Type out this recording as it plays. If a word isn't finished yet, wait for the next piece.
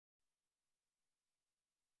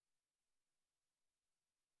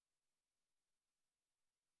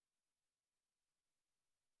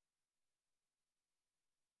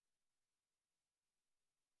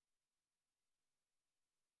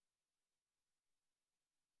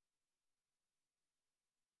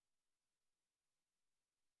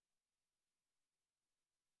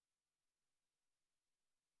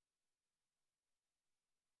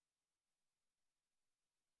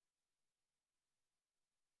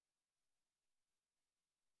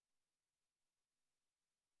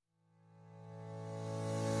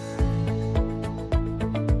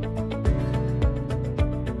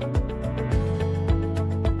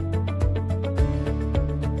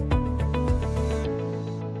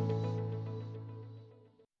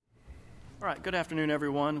right, good afternoon,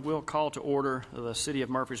 everyone. We'll call to order the City of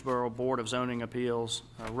Murfreesboro Board of Zoning Appeals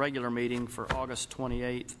regular meeting for August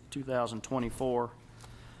 28, 2024.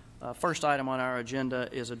 First item on our agenda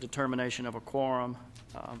is a determination of a quorum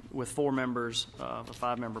with 4 members of a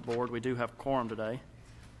 5-member board. We do have a quorum today.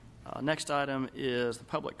 Next item is the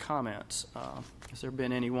public comments. Has there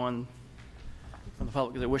been anyone from the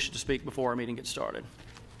public that wishes to speak before our meeting gets started?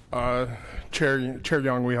 Chair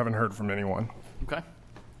Young, we haven't heard from anyone. Okay.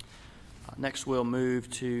 Next, we'll move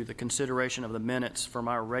to the consideration of the minutes from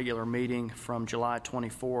our regular meeting from July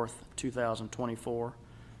 24th, 2024.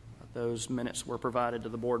 Those minutes were provided to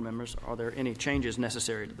the board members. Are there any changes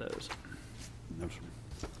necessary to those? No, sir.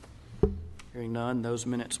 Hearing none, those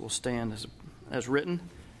minutes will stand as written.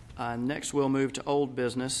 Next, we'll move to old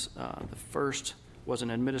business. The first was an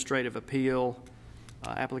administrative appeal,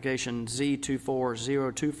 application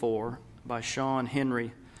Z24024 by Sean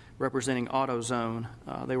Henry, representing AutoZone.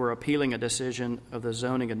 They were appealing a decision of the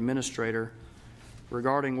zoning administrator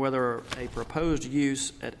regarding whether a proposed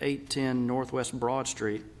use at 810 Northwest Broad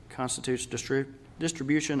Street constitutes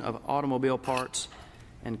distribution of automobile parts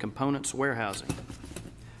and components warehousing.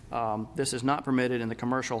 This is not permitted in the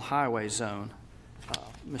commercial highway zone.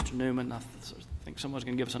 Mr. Newman, I think someone's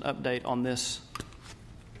going to give us an update on this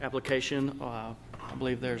application. I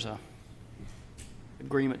believe there's a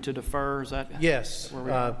agreement to defer. Is that? Yes.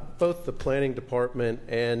 Both the planning department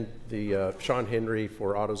and the Sean Henry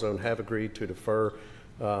for AutoZone have agreed to defer.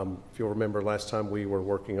 If you'll remember, last time we were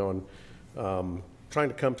working on trying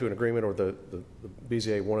to come to an agreement, or the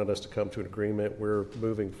BZA wanted us to come to an agreement. We're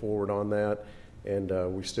moving forward on that, and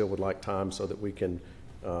we still would like time so that we can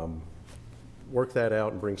work that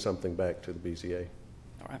out and bring something back to the BZA.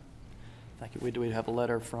 All right. Thank you. We do have a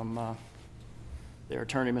letter from their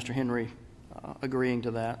attorney, Mr. Henry, agreeing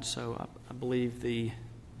to that. So I believe the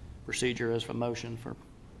procedure is for motion for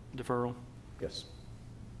deferral. Yes.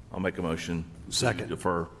 I'll make a motion. Second. To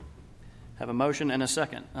defer. Have a motion and a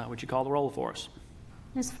second. Would you call the roll for us?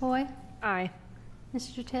 Ms. Foy? Aye.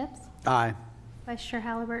 Mr. Tips? Aye. Vice Chair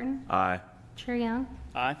Halliburton? Aye. Chair Young?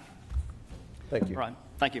 Aye. Thank you. All right.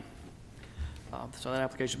 Thank you. So that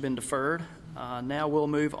application has been deferred. Now we'll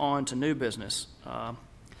move on to new business.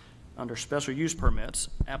 Under special use permits,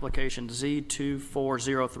 application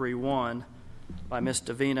Z24031 by Ms.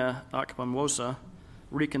 Davina Akpamwosa,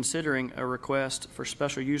 reconsidering a request for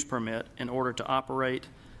special use permit in order to operate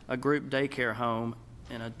a group daycare home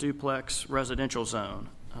in a duplex residential zone.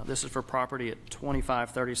 This is for property at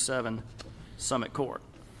 2537 Summit Court.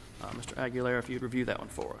 Mr. Aguilera, if you'd review that one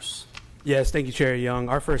for us. Yes, thank you, Chair Young.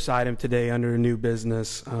 Our first item today under new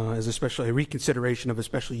business is a reconsideration of a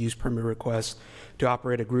special use permit request to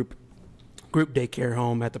operate a group daycare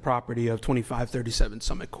home at the property of 2537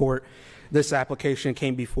 Summit Court. This application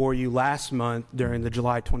came before you last month during the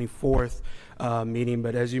July 24th meeting,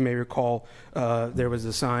 but as you may recall, there was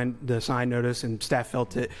the sign notice, and staff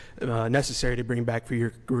felt it necessary to bring back for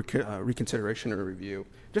your reconsideration or review,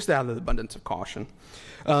 just out of the abundance of caution.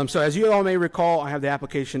 So as you all may recall, I have the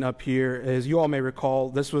application up here. As you all may recall,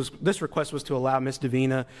 this request was to allow Ms.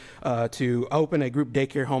 Davina to open a group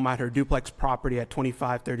daycare home at her duplex property at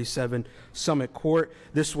 2537 Summit Court.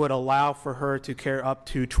 This would allow for her to care up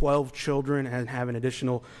to 12 children and have an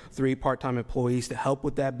additional 3 part-time employees to help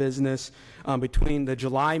with that business. Between the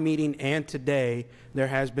July meeting and today, there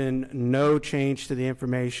has been no change to the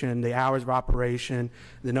information, the hours of operation,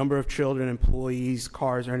 the number of children, employees,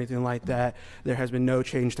 cars, or anything like that. There has been no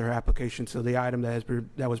change to her application. So the item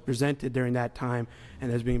that was presented during that time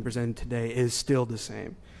and is being presented today is still the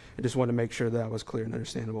same. I just want to make sure that was clear and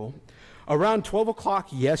understandable. Around 12 o'clock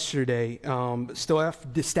yesterday,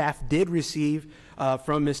 the staff did receive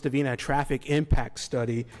from Ms. Davina a traffic impact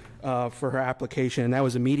study for her application, and that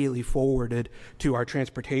was immediately forwarded to our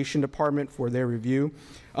transportation department for their review.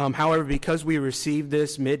 However, because we received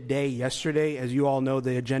this midday yesterday, as you all know,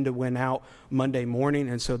 the agenda went out Monday morning,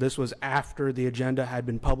 and so this was after the agenda had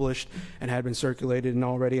been published and had been circulated and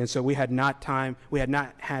already, and so we had not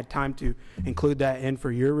had time to include that in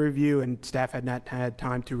for your review, and staff had not had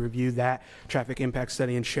time to review that traffic impact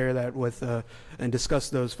study and share that with and discuss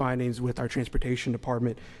those findings with our transportation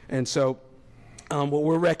department. And so what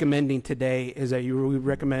we're recommending today is that we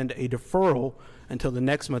recommend a deferral until the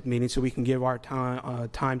next month meeting so we can give our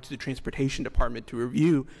time to the Transportation Department to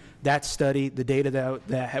review that study, the data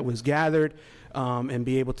that was gathered, and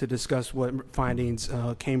be able to discuss what findings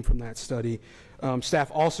came from that study. Staff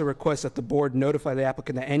also requests that the board notify the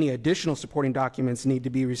applicant that any additional supporting documents need to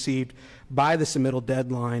be received by the submittal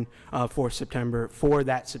deadline for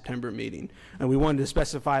that September meeting. And we wanted to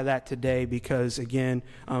specify that today because, again,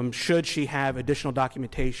 should she have additional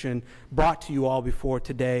documentation brought to you all before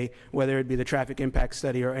today, whether it be the traffic impact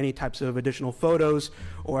study or any types of additional photos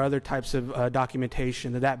or other types of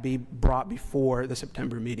documentation, that be brought before the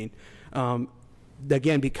September meeting.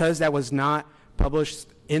 Again, because that was not published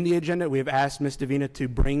in the agenda, we have asked Ms. Davina to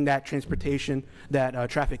bring that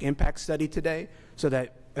traffic impact study today so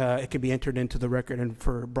that it can be entered into the record and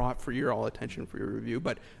brought for your all attention for your review.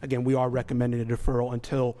 But again, we are recommending a deferral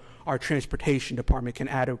until our Transportation Department can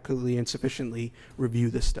adequately and sufficiently review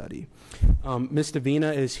the study. Ms.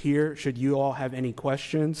 Davina is here. Should you all have any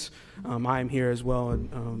questions, I am here as well,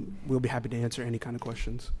 and we'll be happy to answer any kind of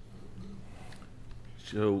questions.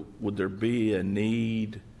 So would there be a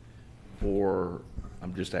need for,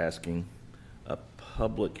 I'm just asking, a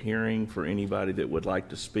public hearing for anybody that would like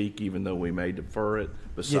to speak, even though we may defer it,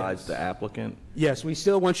 besides the applicant? Yes, we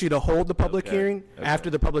still want you to hold the public Okay. hearing. Okay. After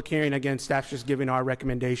the public hearing, again, staff's just giving our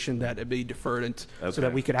recommendation that it be deferred so that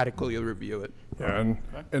Okay. we could adequately review it. Yeah,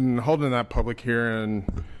 and holding that public hearing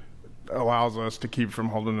allows us to keep from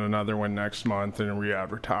holding another one next month and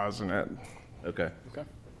re-advertising it. Okay. Okay.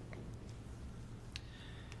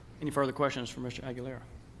 Any further questions for Mr. Aguilera?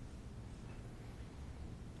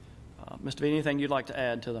 Mr. V, anything you'd like to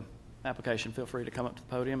add to the application, feel free to come up to the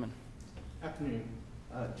podium. And Afternoon.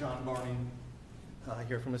 John Barney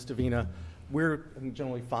here from Ms. Davina. We're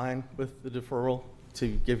generally fine with the deferral to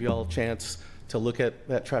give you all a chance to look at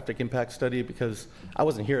that traffic impact study because I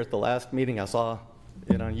wasn't here at the last meeting. I saw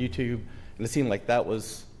it on YouTube, and it seemed like that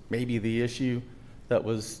was maybe the issue that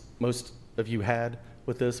was most of you had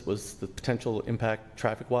with this was the potential impact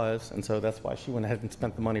traffic-wise, and so that's why she went ahead and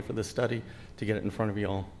spent the money for this study to get it in front of you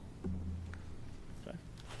all. okay.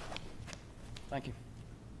 Thank you.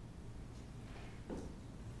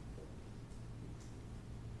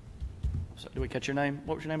 So, do we catch your name?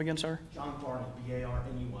 What was your name again, sir? John Barney,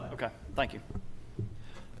 B-A-R-N-E-Y. Okay, thank you.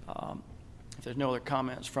 If there's no other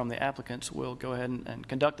comments from the applicants, we'll go ahead and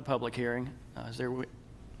conduct the public hearing. Is there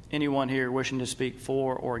anyone here wishing to speak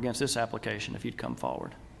for or against this application? If you'd come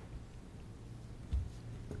forward.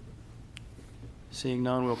 Seeing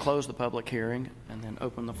none, we'll close the public hearing and then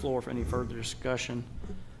open the floor for any further discussion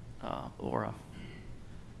or a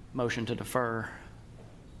motion to defer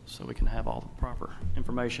so we can have all the proper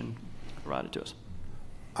information provided to us.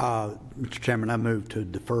 Mr. Chairman, I move to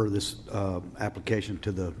defer this application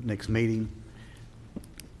to the next meeting.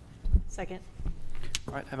 Second.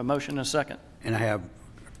 All right, have a motion and a second. And I have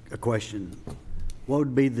a question. What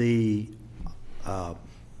would be the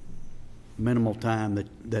minimal time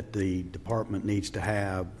that the department needs to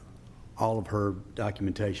have all of her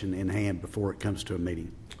documentation in hand before it comes to a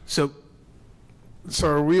meeting? So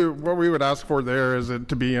So what we would ask for there is it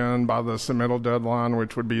to be in by the submittal deadline,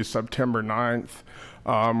 which would be September 9th.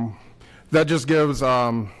 That just gives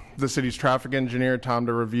the city's traffic engineer time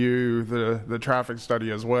to review the traffic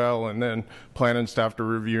study as well, and then planning staff to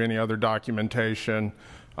review any other documentation.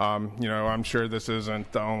 I'm sure this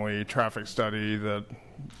isn't the only traffic study that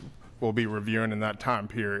we'll be reviewing in that time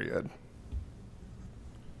period.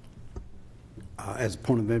 As a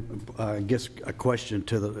point of, I guess, a question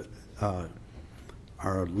to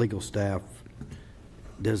our legal staff,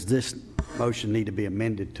 does this motion need to be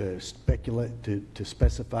amended to speculate, to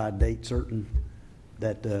specify a date certain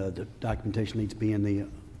that the documentation needs to be in the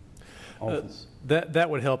office? That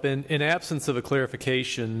would help. In absence of a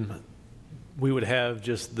clarification, we would have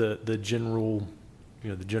just the general,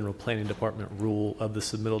 the general planning department rule of the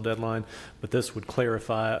submittal deadline, but this would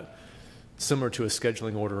clarify, similar to a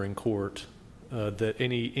scheduling order in court, that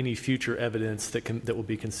any future evidence that will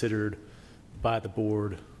be considered by the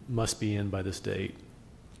board must be in by this date.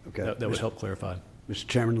 Okay. That would help clarify. Mr.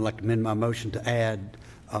 Chairman, I'd like to amend my motion to add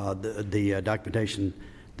the documentation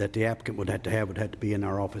that the applicant would have to be in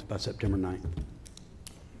our office by September 9th.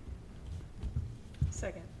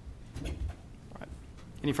 Second. All right.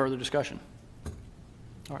 Any further discussion?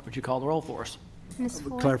 All right, would you call the roll for us? Ms.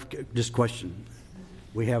 Ford? Clarification, just question.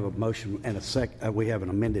 We have a motion and we have an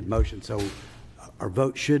amended motion, so our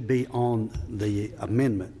vote should be on the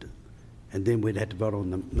amendment, and then we'd have to vote on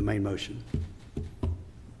the main motion.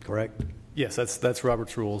 Correct? Yes, that's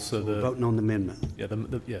Robert's rules. So We're voting on the amendment. yeah,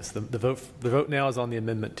 the vote now is on the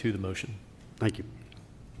amendment to the motion. Thank you.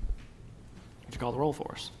 Would you call the roll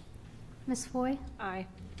for us? Ms. Foy? Aye.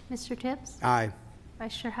 Mr. Tips? Aye.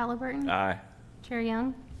 Vice Chair Halliburton. Aye. Chair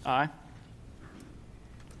Young. Aye.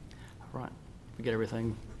 All right, we get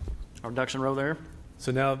everything, our ducks in a row there?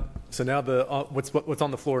 So now the, what's on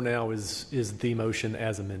the floor now is the motion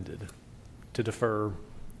as amended to defer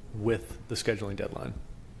with the scheduling deadline.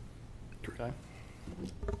 Okay.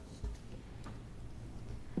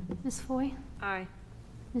 Ms. Foy. Aye.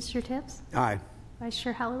 Mr. Tips. Aye. Vice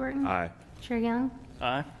Chair Halliburton. Aye. Chair Young.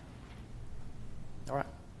 Aye. All right.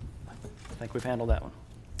 I think we've handled that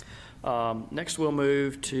one. Next, we'll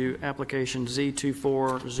move to application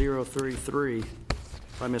Z24033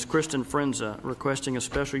 by Ms. Kristen Frenza, requesting a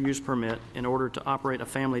special use permit in order to operate a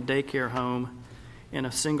family daycare home in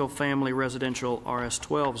a single-family residential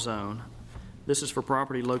RS-12 zone. This is for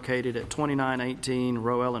property located at 2918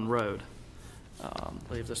 Roellen Road. I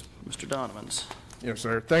believe this Mr. Donovan's. Yes,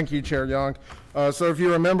 sir. Thank you, Chair Young. So if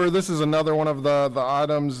you remember, this is another one of the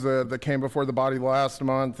items that came before the body last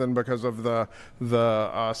month, and because of the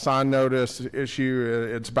sign notice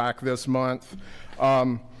issue, it's back this month.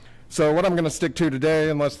 So what I'm going to stick to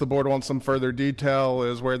today, unless the board wants some further detail,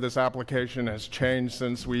 is where this application has changed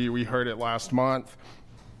since we heard it last month.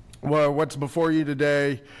 Well, what's before you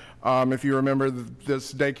today, if you remember,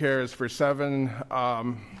 this daycare is for seven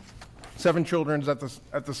children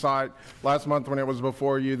at the site. Last month when it was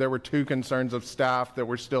before you, there were two concerns of staff that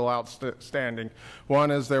were still outstanding.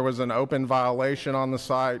 One is there was an open violation on the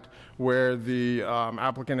site where the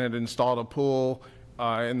applicant had installed a pool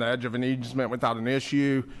in the edge of an easement without an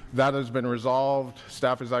issue. That has been resolved.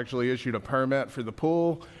 Staff has actually issued a permit for the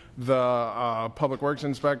pool. The public works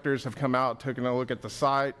inspectors have come out, taken a look at the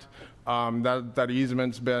site. That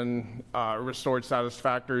easement's been restored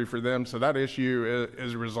satisfactory for them, so that issue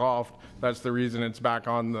is resolved. That's the reason it's back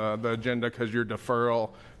on the agenda, because your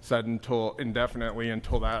deferral said indefinitely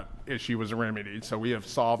until that issue was remedied. So we have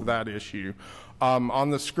solved that issue. On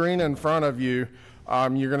the screen in front of you,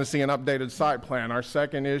 you're going to see an updated site plan. Our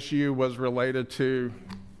second issue was related to.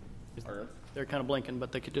 They're kind of blinking,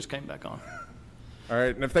 but they just came back on. All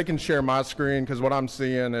right, and if they can share my screen, because what I'm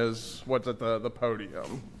seeing is what's at the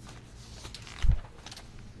podium.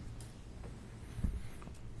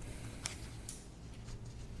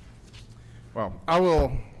 Well, I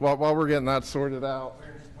will, while we're getting that sorted out.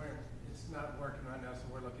 It's not working right now, so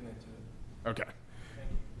we're looking into it. Okay.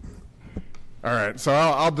 All right, so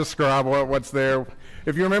I'll describe what's there.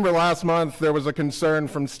 If you remember last month, there was a concern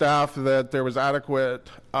from staff that there was adequate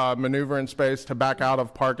maneuvering space to back out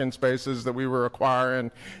of parking spaces that we were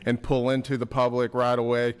acquiring and pull into the public right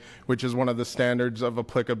away, which is one of the standards of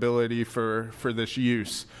applicability for this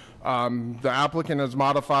use. The applicant has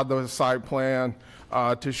modified the site plan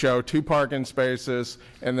to show 2 parking spaces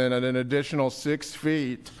and then an additional 6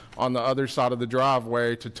 feet on the other side of the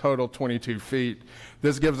driveway to total 22 feet.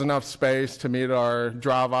 This gives enough space to meet our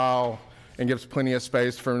drive aisle and gives plenty of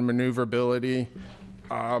space for maneuverability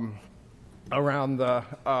around the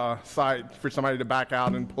site for somebody to back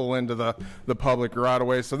out and pull into the public right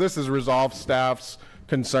away. So this has resolved staff's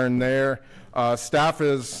concern there. Staff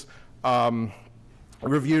has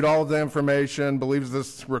reviewed all of the information, believes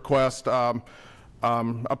this request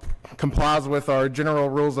complies with our general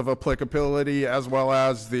rules of applicability as well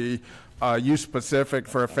as the use specific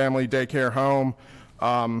for a family daycare home.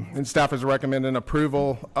 And staff is recommending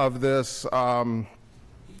approval of this item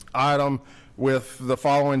with the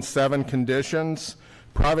following 7 conditions.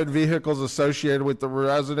 Private vehicles associated with the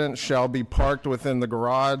residence shall be parked within the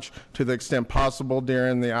garage to the extent possible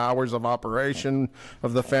during the hours of operation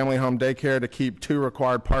of the family home daycare to keep 2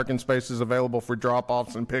 required parking spaces available for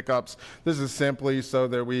drop-offs and pickups. This is simply so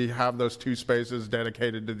that we have those 2 spaces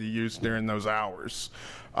dedicated to the use during those hours.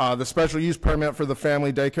 The special use permit for the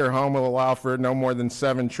family daycare home will allow for no more than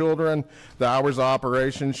 7 children. The hours of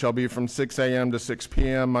operation shall be from 6 a.m. to 6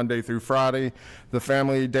 p.m. Monday through Friday. The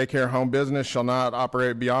family daycare home business shall not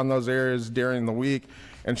operate beyond those areas during the week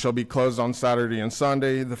and shall be closed on Saturday and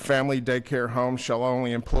Sunday. The family daycare home shall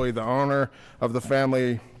only employ the owner of the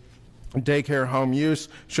family daycare home use.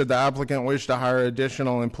 Should the applicant wish to hire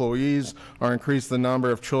additional employees or increase the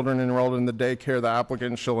number of children enrolled in the daycare, the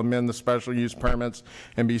applicant shall amend the special use permits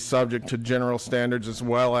and be subject to general standards as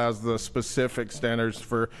well as the specific standards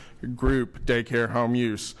for group daycare home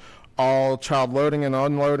use. All child loading and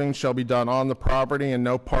unloading shall be done on the property, and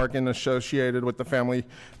no parking associated with the family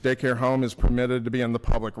daycare home is permitted to be in the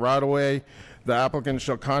public right-of-way. The applicant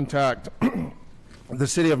shall contact the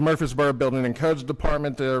City of Murfreesboro Building and Codes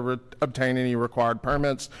Department to obtain any required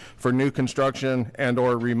permits for new construction and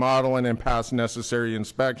or remodeling and pass necessary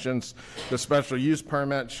inspections. The special use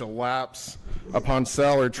permit shall lapse upon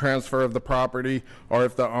sale or transfer of the property, or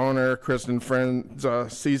if the owner, Kristen Friends,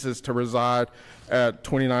 ceases to reside at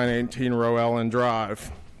 2918 Roellen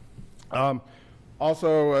Drive.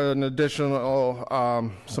 Also,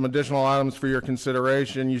 some additional items for your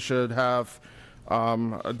consideration. You should have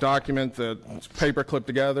a document that's paper clipped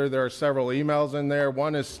together. There are several emails in there.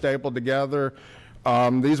 One is stapled together.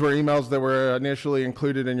 These were emails that were initially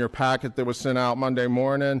included in your packet that was sent out Monday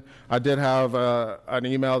morning. I did have an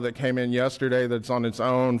email that came in yesterday that's on its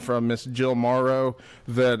own from Miss Jill Morrow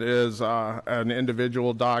that is an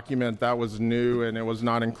individual document that was new and it was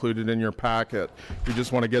not included in your packet. You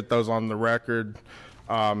just want to get those on the record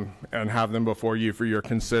and have them before you for your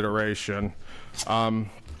consideration.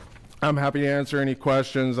 I'm happy to answer any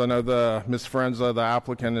questions. I know Ms. Frenza, the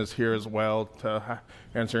applicant, is here as well to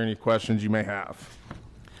answer any questions you may have.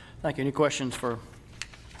 Thank you. Any questions for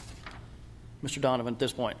Mr. Donovan at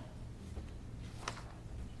this point?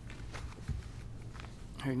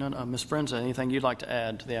 Hearing none. Ms. Frenza, anything you'd like to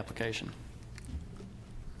add to the application?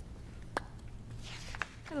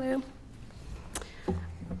 Hello.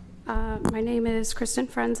 My name is Kristen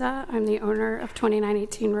Frenza. I'm the owner of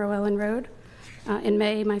 2918 Roellen Road. In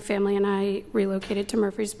May, my family and I relocated to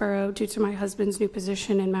Murfreesboro due to my husband's new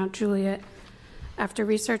position in Mount Juliet. After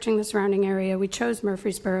researching the surrounding area, we chose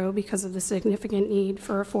Murfreesboro because of the significant need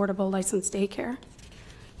for affordable licensed daycare.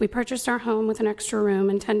 We purchased our home with an extra room,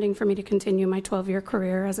 intending for me to continue my 12-year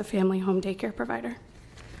career as a family home daycare provider.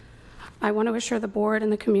 I want to assure the board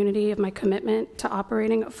and the community of my commitment to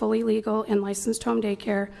operating a fully legal and licensed home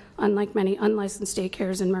daycare, unlike many unlicensed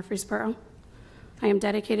daycares in Murfreesboro. I am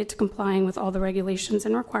dedicated to complying with all the regulations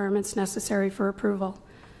and requirements necessary for approval.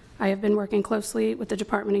 I have been working closely with the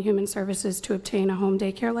Department of Human Services to obtain a home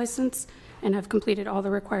daycare license and have completed all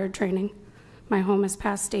the required training. My home has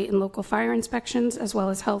passed state and local fire inspections as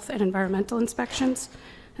well as health and environmental inspections,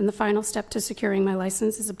 and the final step to securing my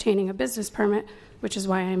license is obtaining a business permit, which is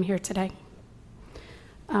why I am here today.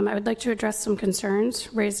 I would like to address some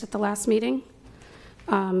concerns raised at the last meeting.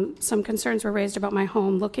 Some concerns were raised about my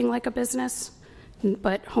home looking like a business,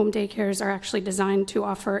 but home daycares are actually designed to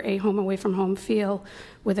offer a home away from home feel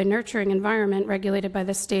with a nurturing environment regulated by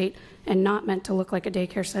the state and not meant to look like a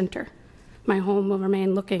daycare center. My home will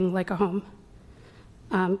remain looking like a home.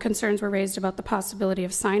 Concerns were raised about the possibility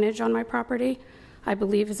of signage on my property. I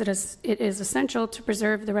believe it is essential to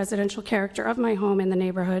preserve the residential character of my home in the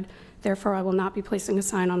neighborhood. Therefore, I will not be placing a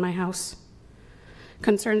sign on my house.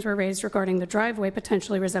 Concerns were raised regarding the driveway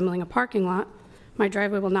potentially resembling a parking lot. My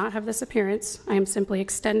driveway will not have this appearance. I am simply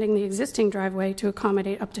extending the existing driveway to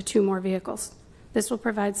accommodate up to 2 more vehicles. This will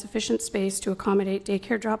provide sufficient space to accommodate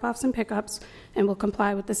daycare drop-offs and pickups and will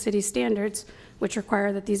comply with the city's standards, which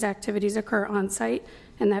require that these activities occur on-site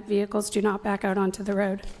and that vehicles do not back out onto the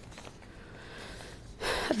road.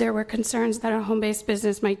 There were concerns that a home-based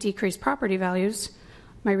business might decrease property values.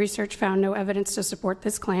 My research found no evidence to support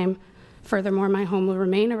this claim. Furthermore, my home will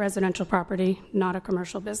remain a residential property, not a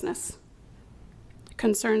commercial business.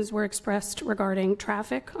 Concerns were expressed regarding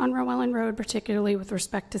traffic on Roellen Road, particularly with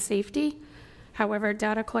respect to safety. However,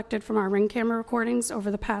 data collected from our Ring camera recordings over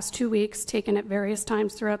the past 2 weeks, taken at various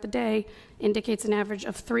times throughout the day, indicates an average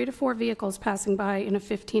of 3 to 4 vehicles passing by in a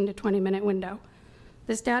 15 to 20-minute window.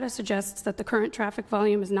 This data suggests that the current traffic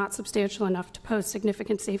volume is not substantial enough to pose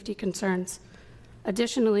significant safety concerns.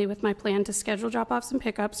 Additionally, with my plan to schedule drop-offs and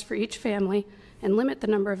pickups for each family and limit the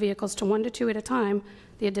number of vehicles to 1 to 2 at a time,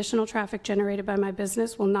 the additional traffic generated by my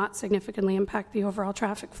business will not significantly impact the overall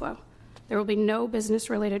traffic flow. There will be no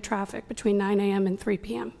business-related traffic between 9 a.m. and 3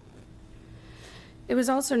 p.m. It was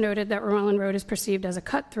also noted that Roellen Road is perceived as a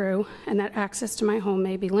cut-through and that access to my home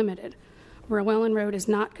may be limited. Roellen Road is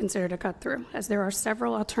not considered a cut-through, as there are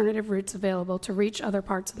several alternative routes available to reach other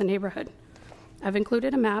parts of the neighborhood. I've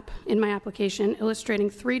included a map in my application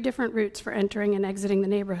illustrating 3 different routes for entering and exiting the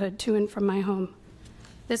neighborhood to and from my home.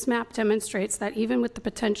 This map demonstrates that even with the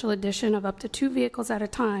potential addition of up to 2 vehicles at a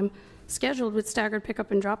time, scheduled with staggered pickup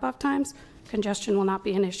and drop-off times, congestion will not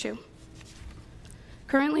be an issue.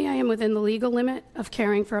 Currently, I am within the legal limit of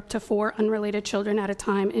caring for up to 4 unrelated children at a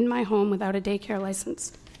time in my home without a daycare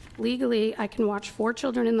license. Legally, I can watch 4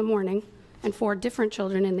 children in the morning and 4 different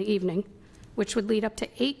children in the evening, which would lead up to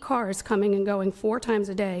 8 cars coming and going 4 times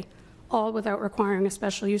a day, all without requiring a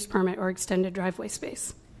special use permit or extended driveway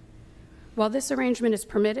space. While this arrangement is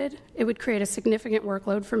permitted, it would create a significant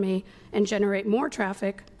workload for me and generate more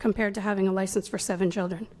traffic compared to having a license for 7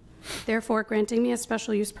 children. Therefore, granting me a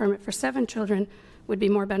special use permit for 7 children would be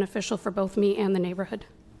more beneficial for both me and the neighborhood.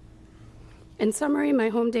 In summary, my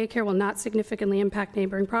home daycare will not significantly impact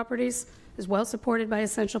neighboring properties, is well supported by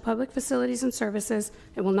essential public facilities and services,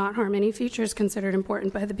 and will not harm any features considered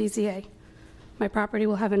important by the BZA. My property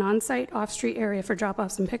will have an on-site, off-street area for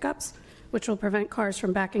drop-offs and pickups, which will prevent cars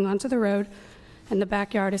from backing onto the road, and the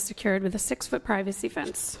backyard is secured with a 6-foot privacy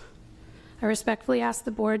fence. I respectfully ask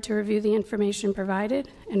the board to review the information provided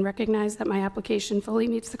and recognize that my application fully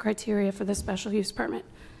meets the criteria for the special use permit.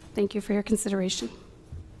 Thank you for your consideration.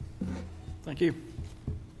 Thank you.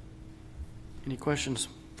 Any questions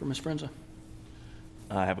for Ms. Frenza?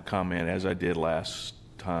 I have a comment. As I did last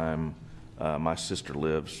time, my sister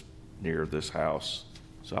lives near this house,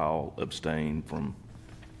 so I'll abstain from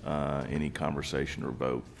any conversation or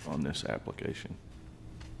vote on this application.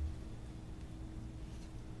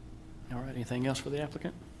 All right, anything else for the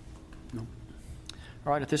applicant? No.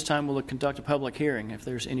 All right, at this time, we'll conduct a public hearing. If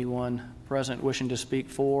there's anyone present wishing to speak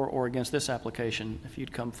for or against this application, if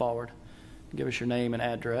you'd come forward, give us your name and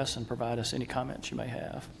address and provide us any comments you may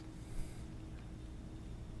have.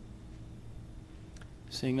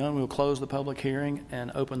 Seeing none, we'll close the public hearing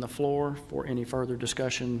and open the floor for any further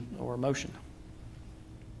discussion or motion.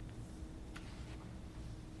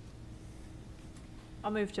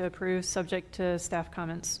 I'll move to approve, subject to staff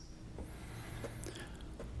comments.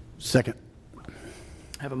 Second.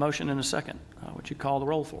 I have a motion and a second. Would you call the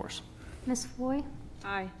roll for us? Ms. Foy?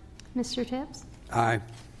 Aye. Mr. Tips? Aye.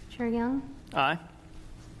 Chair Young? Aye.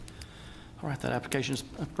 All right, that application is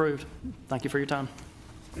approved. Thank you for your time.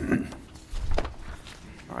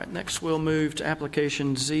 All right, next we'll move to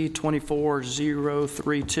application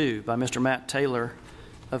Z24032 by Mr. Matt Taylor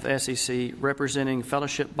of SEC, representing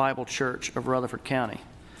Fellowship Bible Church of Rutherford County.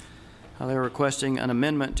 They're requesting an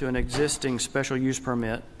amendment to an existing special use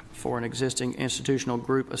permit for an existing institutional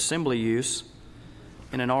group assembly use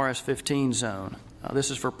in an RS-15 zone.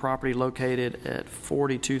 This is for property located at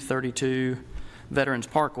 4232 Veterans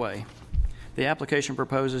Parkway. The application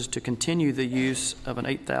proposes to continue the use of an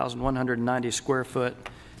 8,190 square foot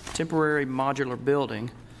temporary modular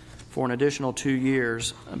building for an additional 2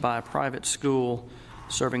 years by a private school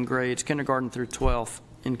serving grades kindergarten through 12th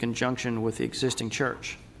in conjunction with the existing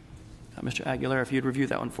church. Mr. Aguilera, if you'd review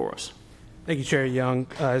that one for us. Thank you, Chair Young.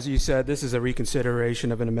 As you said, this is a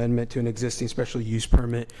reconsideration of an amendment to an existing special use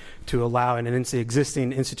permit to allow an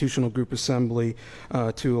existing institutional group assembly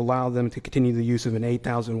to allow them to continue the use of an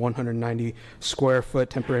 8,190 square foot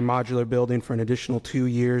temporary modular building for an additional 2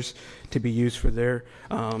 years to be used for their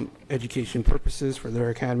education purposes, for their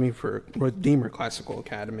academy, for Redeemer Classical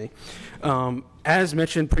Academy. As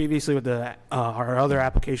mentioned previously with our other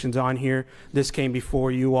applications on here, this came before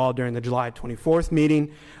you all during the July 24th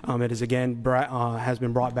meeting. It is again has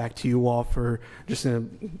been brought back to you all for just to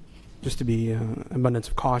be abundance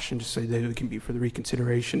of caution, just so that it can be for the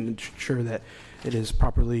reconsideration and ensure that it is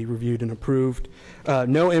properly reviewed and approved.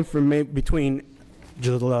 No information between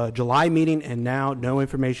July meeting and now, no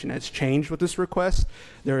information has changed with this request.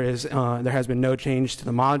 There has been no change to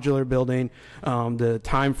the modular building, the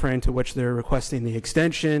time frame to which they're requesting the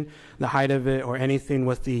extension, the height of it, or anything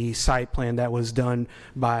with the site plan that was done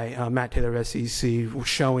by Matt Taylor of SEC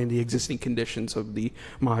showing the existing conditions of the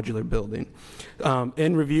modular building.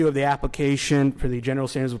 In review of the application for the general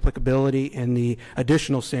standards of applicability and the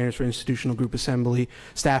additional standards for institutional group assembly,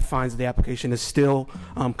 staff finds the application is still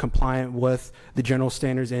compliant with the general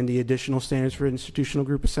standards and the additional standards for institutional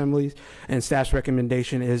group assemblies, and staff's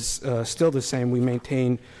recommendation is still the same. We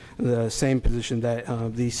maintain the same position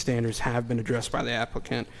that these standards have been addressed by the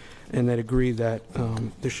applicant, and that agree that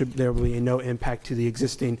there will be no impact to the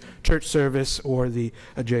existing church service or the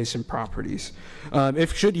adjacent properties.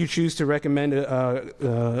 Should you choose to recommend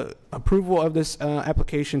approval of this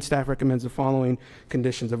application, staff recommends the following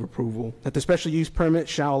conditions of approval: that the special use permit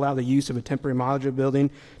shall allow the use of a temporary modular building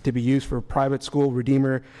to be used for a private school,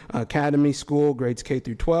 Redeemer Academy School, grades K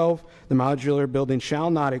through 12. The modular building shall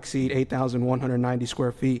not exceed 8,190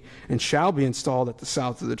 square feet and shall be installed at the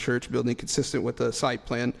south of the church building, consistent with the site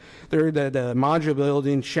plan. Third, that the modular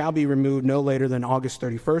building shall be removed no later than August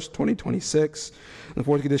 31st, 2026. And the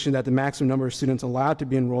fourth condition, that the maximum number of students allowed to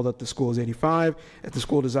be enrolled at the school is 85. If the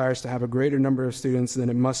school desires to have a greater number of students, then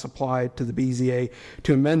it must apply to the BZA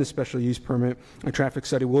to amend the special use permit. A traffic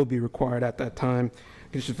study will be required at that time.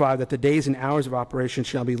 Condition 5, that the days and hours of operation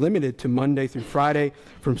shall be limited to Monday through Friday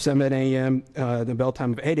from 7 a.m., the bell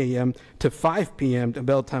time of 8 a.m., to 5 p.m., the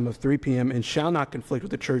bell time of 3 p.m., and shall not conflict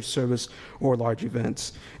with the church service or large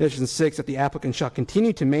events. Condition 6, that the applicant shall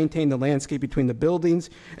continue to maintain the landscape between the buildings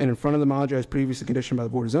and in front of the modular as previously conditioned by the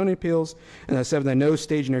Board of Zoning Appeals. And 7, that no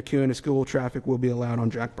staging or queuing of school traffic will be allowed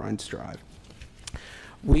on Jack Bryant's Drive.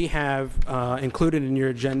 We have included in your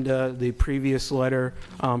agenda the previous letter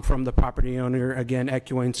from the property owner, again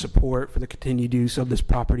echoing support for the continued use of this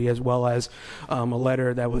property, as well as a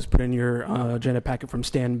letter that was put in your agenda packet from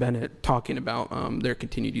Stan Bennett talking about their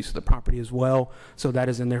continued use of the property as well. So that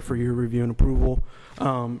is in there for your review and approval.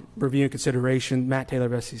 Review and consideration. Matt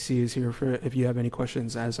Taylor of SEC is here for if you have any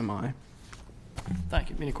questions, as am I.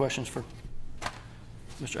 Thank you. Any questions for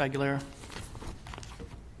Mr. Aguilera?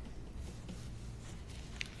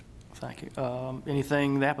 Thank you.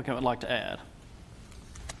 Anything the applicant would like to add?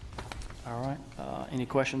 All right. Any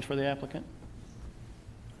questions for the applicant?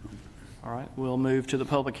 All right. We'll move to the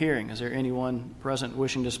public hearing. Is there anyone present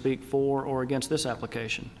wishing to speak for or against this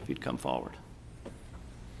application? If you'd come forward.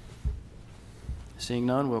 Seeing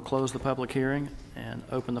none, we'll close the public hearing and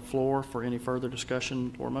open the floor for any further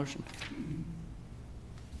discussion or motion.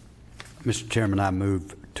 Mr. Chairman, I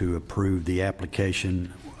move to approve the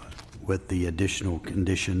application with the additional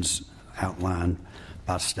conditions outlined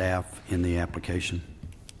by staff in the application.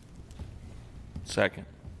 Second.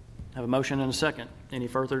 Have a motion and a second. Any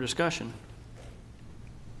further discussion?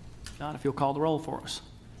 If not, if you'll call the roll for us.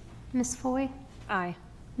 Ms. Foy? Aye.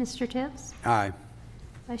 Mr. Tibbs? Aye.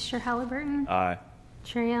 Vice Chair Halliburton? Aye.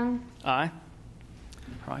 Chair Young? Aye.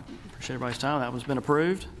 All right. Appreciate everybody's time. That one's been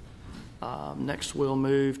approved. Next, we'll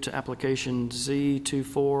move to application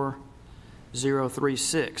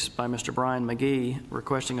Z24036 by Mr. Brian McGee,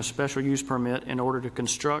 requesting a special use permit in order to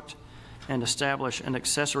construct and establish an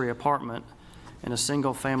accessory apartment in a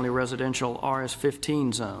single-family residential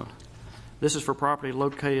RS-15 zone. This is for property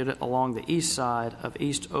located along the east side of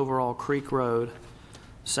East Overall Creek Road,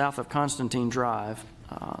 south of Constantine Drive.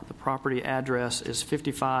 The property address is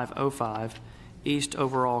 5505 East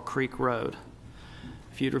Overall Creek Road.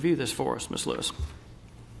 If you'd review this for us, Ms. Lewis.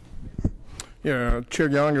 Yeah, Chair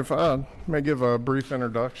Young, if I may give a brief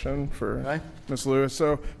introduction for Okay. Ms. Lewis.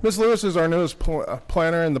 So Ms. Lewis is our newest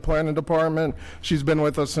planner in the planning department. She's been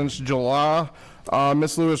with us since July.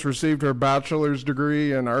 Ms. Lewis received her bachelor's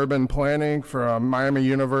degree in urban planning from Miami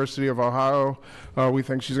University of Ohio. We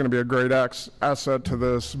think she's going to be a great asset to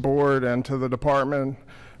this board and to the department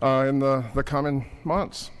in the coming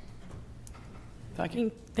months. Thank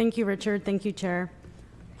you. Thank you, Richard. Thank you, Chair.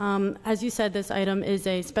 As you said, this item is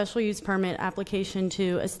a special use permit application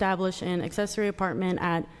to establish an accessory apartment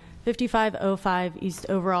at 5505 East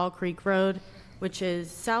Overall Creek Road, which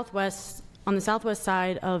is on the southwest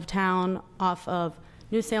side of town off of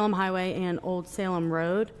New Salem Highway and Old Salem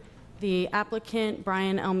Road. The applicant,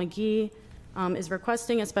 Brian L. McGee, is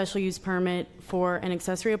requesting a special use permit for an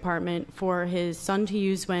accessory apartment for his son to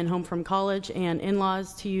use when home from college and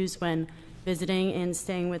in-laws to use when visiting and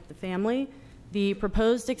staying with the family. The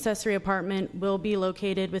proposed accessory apartment will be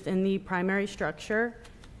located within the primary structure,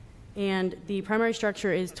 and the primary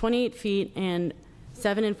structure is 28 feet and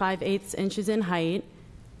 7 5/8 inches in height,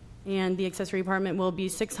 and the accessory apartment will be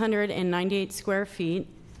 698 square feet.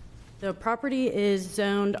 The property is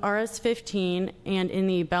zoned RS-15 and in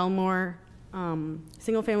the Belmore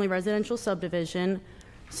single-family residential subdivision.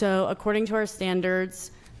 So according to our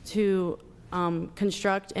standards, to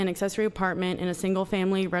construct an accessory apartment in a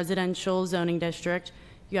single-family residential zoning district,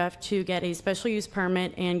 you have to get a special use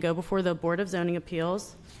permit and go before the Board of Zoning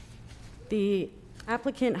Appeals. The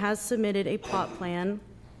applicant has submitted a plot plan,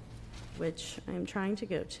 which I'm trying to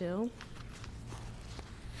go to.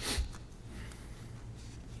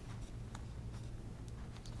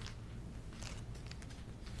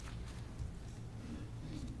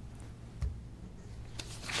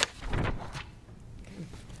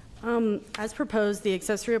 As proposed, the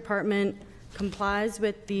accessory apartment complies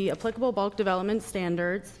with the applicable bulk development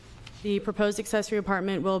standards. The proposed accessory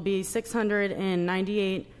apartment will be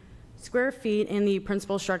 698 square feet, and the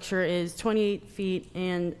principal structure is 28 feet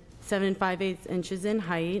and 7 5/8 inches in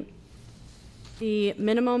height. The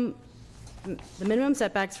minimum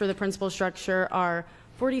setbacks for the principal structure are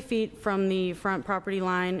 40 feet from the front property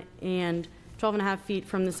line and 12.5 feet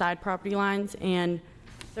from the side property lines, and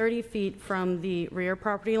 30 feet from the rear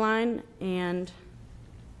property line. And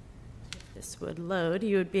if this would load,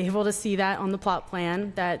 you would be able to see that on the plot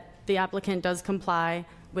plan, that the applicant does comply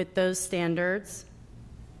with those standards.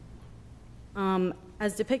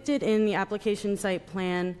 As depicted in the application site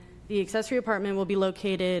plan, the accessory apartment will be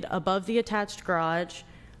located above the attached garage.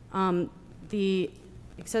 The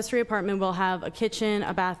accessory apartment will have a kitchen,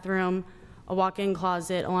 a bathroom, a walk-in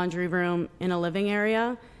closet, a laundry room, and a living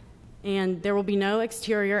area. And there will be no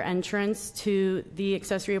exterior entrance to the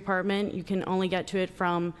accessory apartment. You can only get to it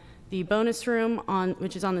from the bonus room,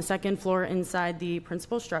 which is on the second floor inside the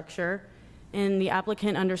principal structure. And the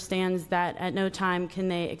applicant understands that at no time can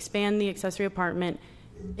they expand the accessory apartment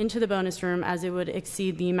into the bonus room as it would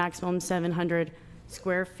exceed the maximum 700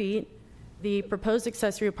 square feet. The proposed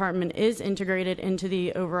accessory apartment is integrated into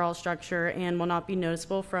the overall structure and will not be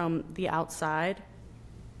noticeable from the outside.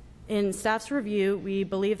 In staff's review, we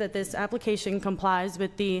believe that this application complies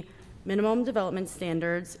with the minimum development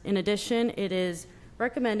standards. In addition, it is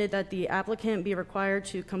recommended that the applicant be required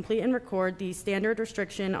to complete and record the standard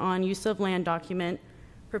restriction on use of land document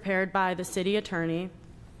prepared by the city attorney.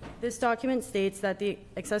 This document states that the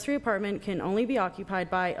accessory apartment can only be occupied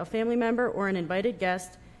by a family member or an invited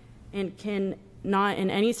guest and can not in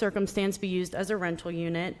any circumstance be used as a rental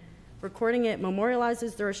unit. Recording it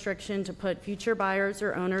memorializes the restriction to put future buyers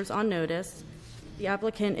or owners on notice. The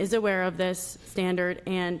applicant is aware of this standard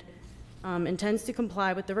and intends to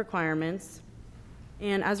comply with the requirements.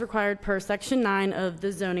 And as required per Section 9 of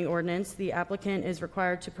the zoning ordinance, the applicant is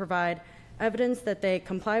required to provide evidence that they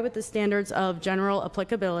comply with the standards of general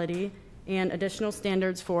applicability and additional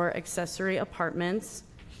standards for accessory apartments.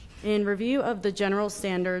 In review of the general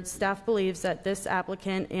standards, staff believes that this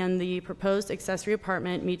applicant and the proposed accessory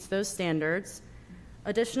apartment meets those standards.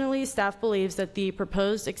 Additionally, staff believes that the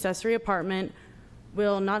proposed accessory apartment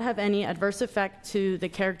will not have any adverse effect to the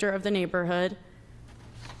character of the neighborhood,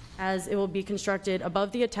 as it will be constructed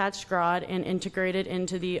above the attached garage and integrated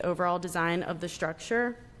into the overall design of the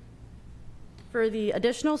structure. For the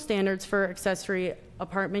additional standards for accessory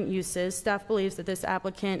apartment uses, staff believes that this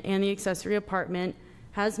applicant and the accessory apartment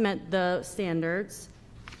has met the standards.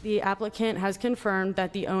 The applicant has confirmed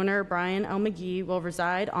that the owner, Brian L. McGee, will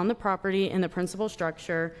reside on the property in the principal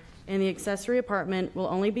structure, and the accessory apartment will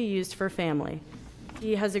only be used for family.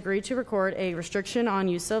 He has agreed to record a restriction on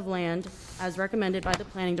use of land as recommended by the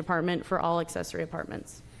planning department for all accessory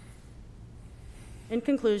apartments. In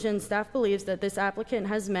conclusion, staff believes that this applicant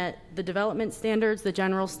has met the development standards, the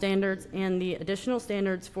general standards, and the additional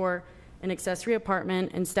standards for an accessory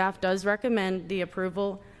apartment, and staff does recommend the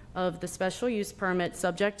approval of the special use permit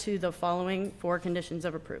subject to the following 4 conditions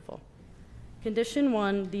of approval. Condition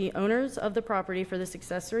 1, the owners of the property for this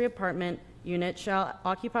accessory apartment unit shall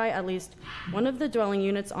occupy at least one of the dwelling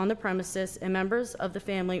units on the premises, and members of the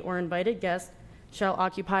family or invited guests shall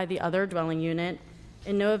occupy the other dwelling unit.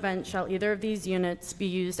 In no event shall either of these units be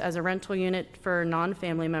used as a rental unit for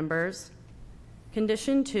non-family members.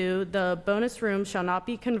 Condition 2, the bonus room shall not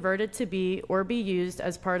be converted to be or be used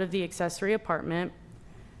as part of the accessory apartment.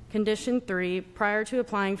 Condition 3, prior to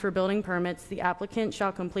applying for building permits, the applicant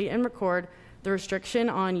shall complete and record the restriction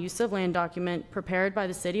on use of land document prepared by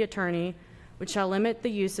the city attorney, which shall limit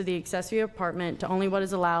the use of the accessory apartment to only what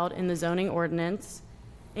is allowed in the zoning ordinance.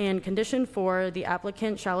 And condition 4, the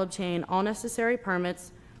applicant shall obtain all necessary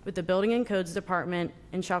permits with the Building and Codes Department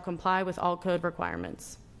and shall comply with all code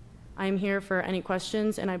requirements. I am here for any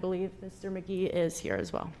questions, and I believe Mr. McGee is here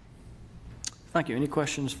as well. Thank you. Any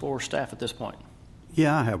questions for staff at this point?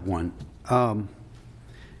 Yeah, I have one.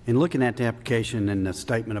 In looking at the application and the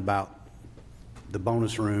statement about the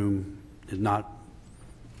bonus room is not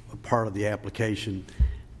a part of the application,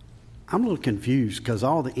 I'm a little confused because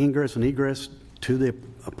all the ingress and egress to the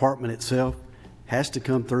apartment itself has to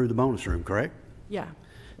come through the bonus room, correct? Yeah.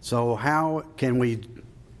 So how can we,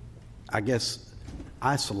 I guess,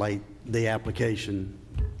 isolate the application,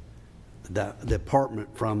 the apartment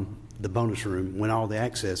from the bonus room when all the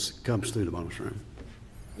access comes through the bonus room?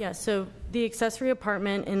 Yeah, so the accessory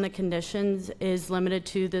apartment in the conditions is limited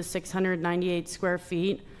to the 698 square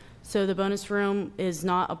feet. So the bonus room is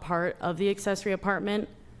not a part of the accessory apartment.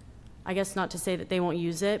 I guess not to say that they won't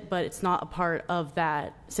use it, but it's not a part of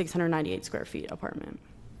that 698 square feet apartment.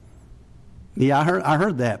 Yeah, I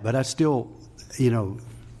heard that, but I still, What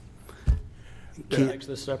makes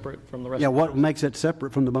this separate from the rest? Yeah, of what makes it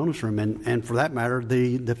separate from the bonus room, and for that matter,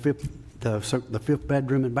 the fifth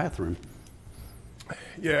bedroom and bathroom?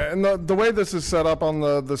 Yeah, and the way this is set up on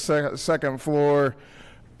the second floor,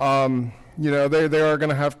 they are going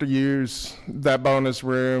to have to use that bonus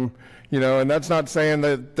room, and that's not saying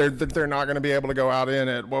that they're not going to be able to go out in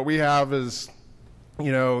it. What we have is,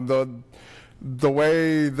 the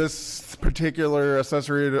way this particular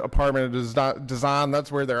accessory apartment is designed,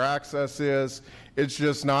 that's where their access is. It's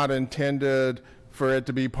just not intended for it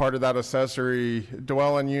to be part of that accessory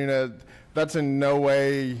dwelling unit. That's in no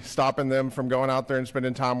way stopping them from going out there and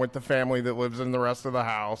spending time with the family that lives in the rest of the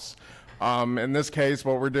house. In this case,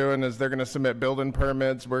 what we're doing is they're going to submit building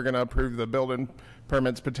permits. We're going to approve the building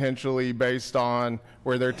permits potentially based on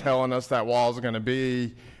where they're telling us that wall is going to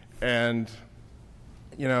be. And,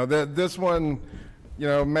 this one,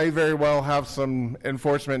 may very well have some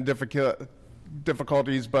enforcement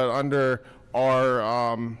difficulties, but under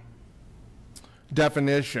our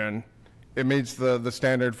definition, it meets the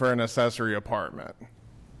standard for an accessory apartment.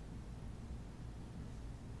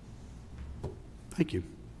 Thank you.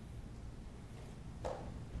 All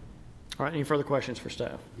right, any further questions for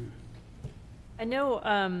staff? I know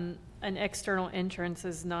an external entrance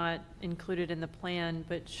is not included in the plan,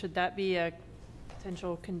 but should that be a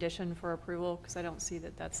potential condition for approval? Because I don't see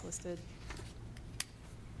that that's listed.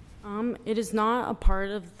 It is not a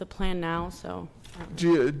part of the plan now, so.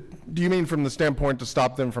 Do you mean from the standpoint to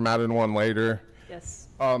stop them from adding one later? Yes.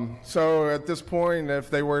 So at this point,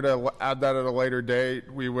 if they were to add that at a later date,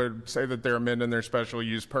 we would say that they're amending their special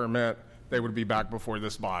use permit. They would be back before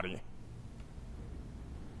this body.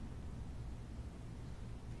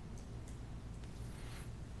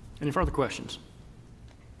 Any further questions?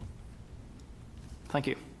 Thank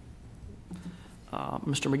you.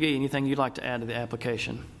 Mr. McGee, anything you'd like to add to the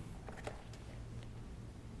application?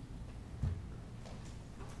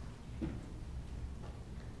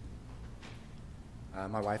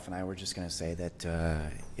 My wife and I were just going to say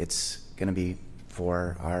that it's going to be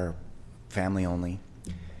for our family only,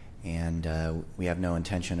 and we have no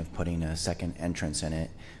intention of putting a second entrance in it.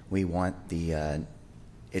 We want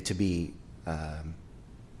it to be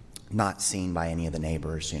not seen by any of the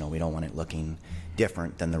neighbors. You know, we don't want it looking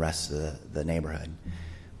different than the rest of the neighborhood,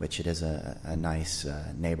 which it is a nice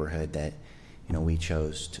neighborhood that, you know, we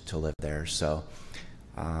chose to live there. So,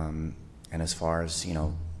 and as far as, you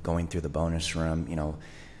know, going through the bonus room, you know,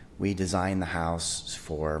 we designed the house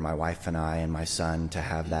for my wife and I and my son to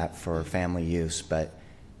have that for family use, but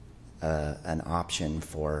an option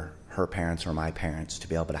for her parents or my parents to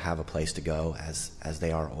be able to have a place to go as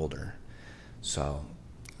they are older. So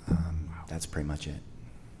that's pretty much it.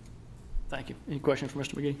 Thank you. Any questions for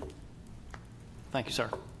Mr. McGee? Thank you, sir.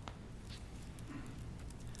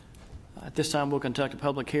 At this time, we'll conduct a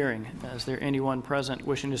public hearing. Is there anyone present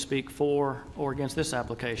wishing to speak for or against this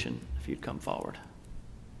application? If you'd come forward.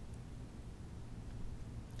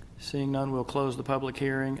 Seeing none, we'll close the public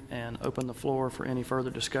hearing and open the floor for any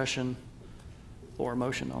further discussion or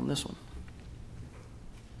motion on this one.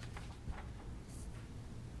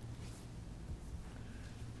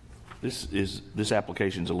 This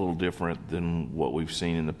application is a little different than what we've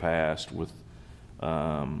seen in the past with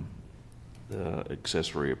the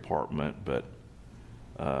accessory apartment, but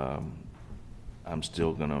I'm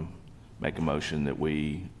still going to make a motion that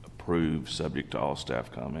we approve subject to all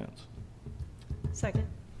staff comments. Second.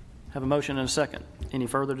 Have a motion and a second. Any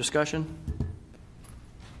further discussion?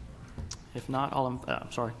 If not,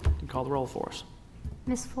 sorry, you can call the roll for us.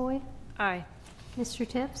 Ms. Foy? Aye. Mr.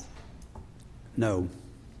 Tips? No.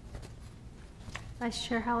 Vice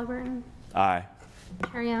Chair Halliburton? Aye.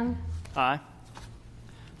 Chair Young? Aye.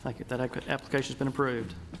 Thank you. That application has been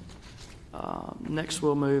approved. Next,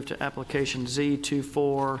 we'll move to application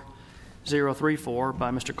Z24034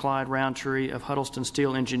 by Mr. Clyde Roundtree of Huddleston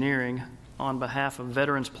Steel Engineering on behalf of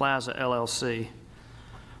Veterans Plaza, LLC.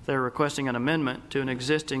 They're requesting an amendment to an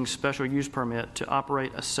existing special use permit to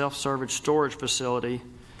operate a self-service storage facility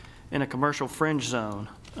in a commercial fringe zone.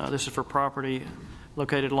 This is for property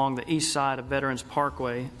located along the east side of Veterans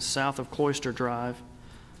Parkway, south of Cloister Drive.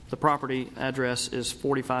 The property address is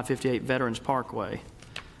 4558 Veterans Parkway.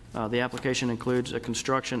 The application includes a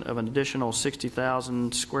construction of an additional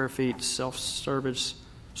 60,000 square feet self-service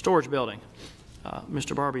storage building.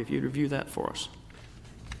 Mr. Barbie, if you'd review that for us.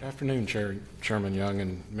 Good afternoon, Chairman Young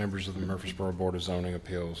and members of the Murfreesboro Board of Zoning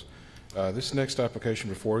Appeals. This next application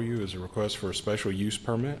before you is a request for a special use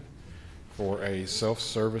permit for a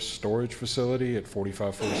self-service storage facility at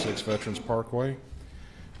 4546 Veterans Parkway.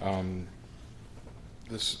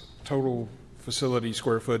 This total facility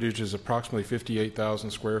square footage is approximately 58,000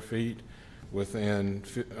 square feet within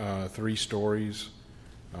 3 stories.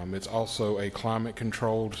 It's also a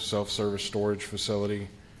climate-controlled self-service storage facility.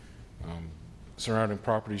 Surrounding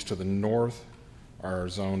properties to the north are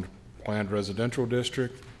zoned planned residential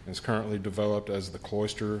district and is currently developed as the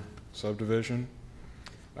Cloister subdivision.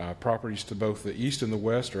 Properties to both the east and the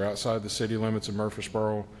west are outside the city limits of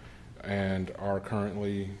Murfreesboro and are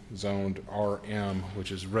currently zoned RM,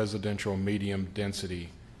 which is residential medium density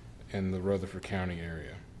in the Rutherford County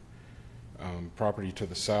area. Property to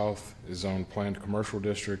the south is zoned planned commercial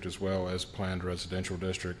district as well as planned residential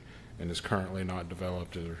district and is currently not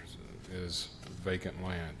developed or is vacant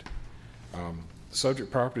land. The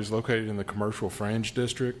subject property is located in the commercial fringe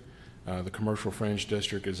district. The commercial fringe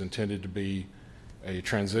district is intended to be a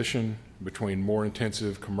transition between more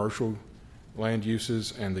intensive commercial land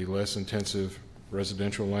uses and the less intensive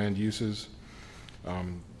residential land uses.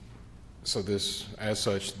 So this, as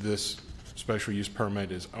such, this special use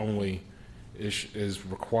permit is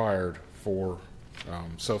required for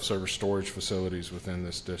self-service storage facilities within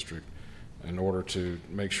this district in order to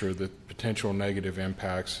make sure that potential negative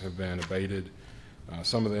impacts have been abated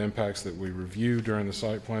Some of the impacts that we review during the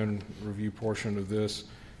site plan review portion of this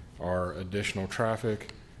are additional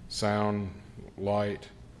traffic, sound, light,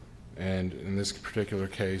 and in this particular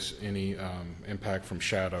case, any impact from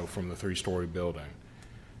shadow from the three-story building.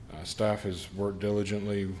 Staff has worked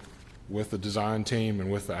diligently with the design team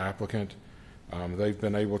and with the applicant. They've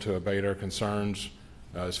been able to abate our concerns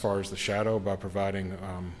as far as the shadow by providing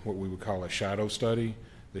what we would call a shadow study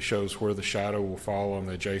that shows where the shadow will fall on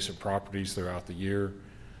the adjacent properties throughout the year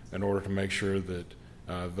in order to make sure that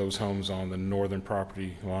those homes on the northern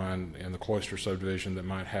property line in the Cloister subdivision that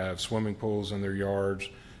might have swimming pools in their yards,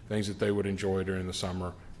 things that they would enjoy during the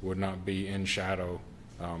summer, would not be in shadow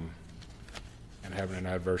and having an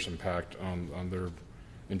adverse impact on their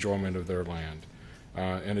enjoyment of their land.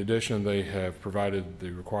 In addition, they have provided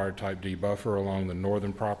the required type D buffer along the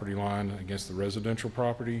northern property line against the residential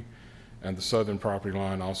property, and the southern property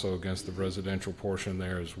line also against the residential portion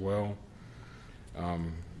there as well.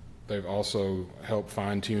 They've also helped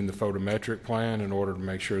fine-tune the photometric plan in order to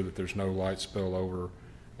make sure that there's no light spillover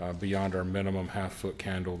beyond our minimum half-foot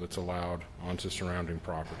candle that's allowed onto surrounding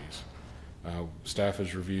properties. Staff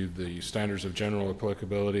has reviewed the standards of general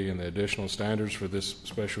applicability and the additional standards for this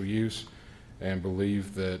special use and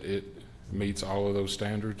believe that it meets all of those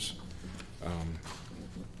standards.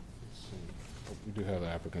 We do have the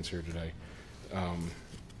applicants here today.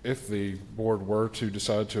 If the board were to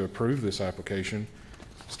decide to approve this application,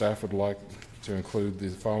 staff would like to include the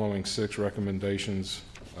following 6 recommendations,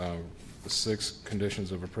 the 6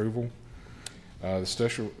 conditions of approval. The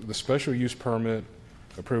special use permit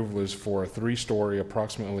approval is for a 3-story,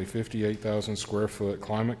 approximately 58,000 square foot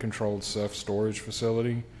climate-controlled self-storage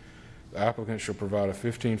facility. The applicant shall provide a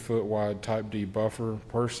 15-foot wide type D buffer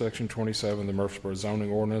per section 27 of the Murfreesboro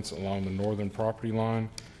zoning ordinance along the northern property line.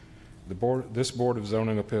 This Board of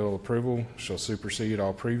Zoning Appeal approval shall supersede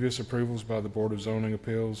all previous approvals by the Board of Zoning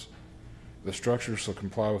Appeals. The structure shall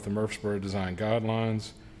comply with the Murfreesboro design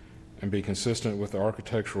guidelines and be consistent with the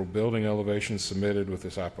architectural building elevations submitted with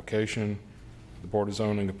this application. The Board of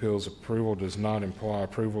Zoning Appeals approval does not imply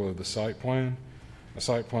approval of the site plan. A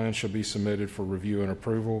site plan shall be submitted for review and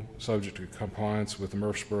approval, subject to compliance with the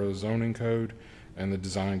Murfreesboro zoning code and the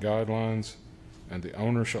design guidelines, and the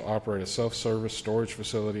owner shall operate a self-service storage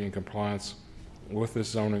facility in compliance with this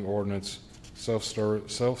zoning ordinance,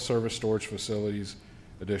 self-service storage facilities,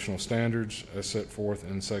 additional standards as set forth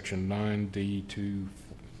in section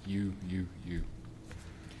 9D2UUU.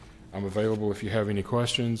 I'm available if you have any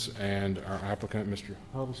questions, and our applicant, Mr.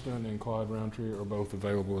 Huddleston and Clyde Roundtree, are both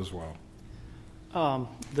available as well.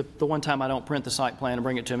 The one time I don't print the site plan and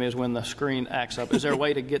bring it to me is when the screen acts up. Is there a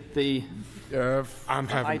way to get the... I'm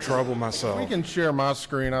having trouble myself. We can share my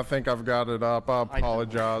screen. I think I've got it up. I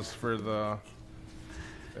apologize for the...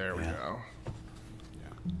 There we go.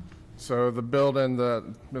 So the building that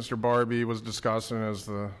Mr. Barbie was discussing is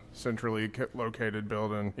the centrally located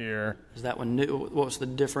building here. Is that one new? What was the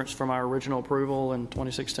difference from our original approval in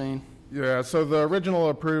 2016? Yeah, so the original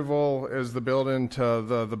approval is the building to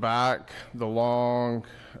the back, the long,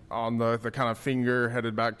 on the kind of finger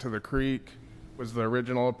headed back to the creek. Was the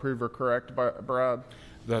original approver correct, Brad?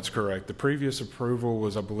 That's correct. The previous approval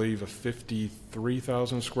was, I believe, a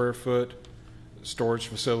 53,000 square foot storage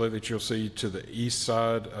facility that you'll see to the east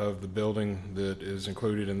side of the building that is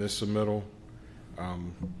included in this submittal.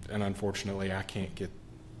 And unfortunately, I can't get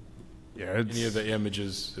any of the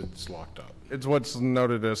images. It's locked up. It's what's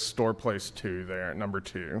noted as store place 2 there, number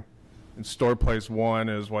 2. And store place 1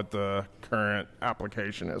 is what the current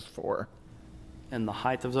application is for. And the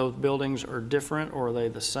height of those buildings are different, or are they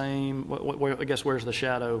the same? I guess where's the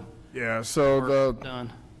shadow? Yeah, so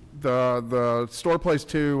the store place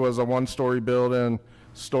 2 was a 1-story building.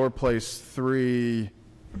 Store place 3,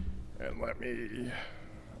 and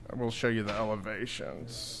we'll show you the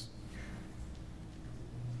elevations.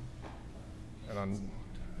 And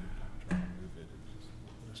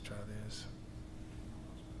let's try this.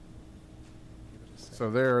 So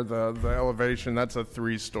there, the elevation, that's a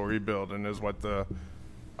 3-story building is what the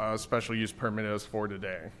special use permit is for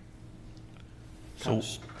today. So,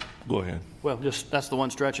 go ahead. Well, that's the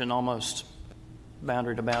one stretching almost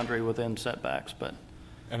boundary to boundary within setbacks, but.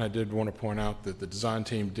 And I did want to point out that the design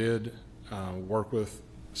team did work with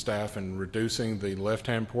staff in reducing the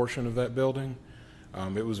left-hand portion of that building.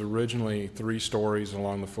 It was originally 3 stories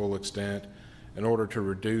along the full extent. In order to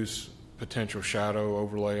reduce potential shadow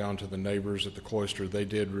overlay onto the neighbors at the Cloister, they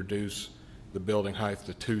did reduce the building height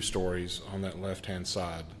to 2 stories on that left-hand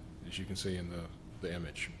side, as you can see in the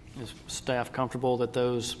image. Is staff comfortable that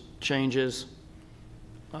those changes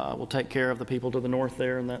will take care of the people to the north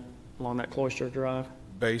there and along that Cloister Drive?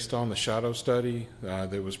 Based on the shadow study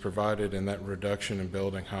that was provided and that reduction in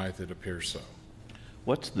building height, it appears so.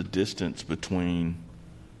 What's the distance between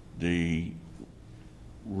the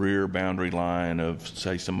rear boundary line of,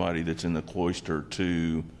 say, somebody that's in the cloister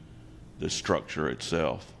to the structure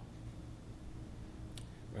itself?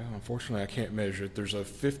 Well, unfortunately, I can't measure it. There's a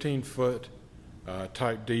 15-foot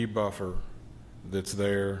type D buffer that's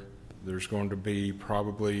there. There's going to be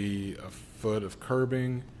probably a foot of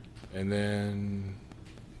curbing, and then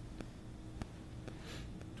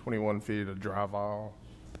 21 feet of drive aisle.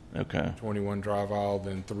 Okay. 21 drive aisle,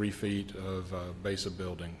 then 3 feet of base of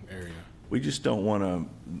building area. We just don't want to,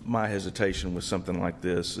 my hesitation with something like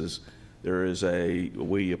this is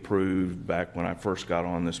we approved back when I first got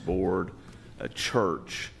on this board, a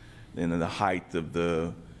church, and the height of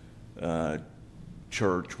the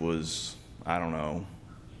church was, I don't know,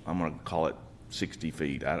 I'm going to call it 60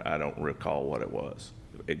 feet. I don't recall what it was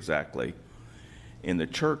exactly. And the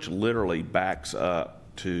church literally backs up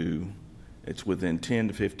to, it's within 10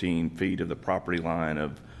 to 15 feet of the property line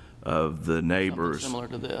of the neighbors. Something similar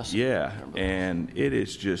to this. Yeah, and it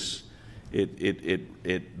is just,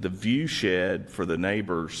 the view shed for the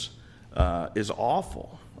neighbors is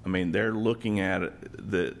awful. I mean, they're looking at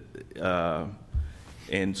it,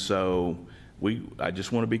 and so I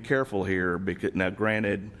just want to be careful here, because now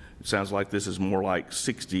granted, it sounds like this is more like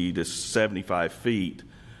 60 to 75 feet,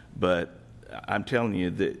 but I'm telling you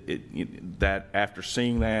that after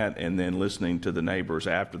seeing that and then listening to the neighbors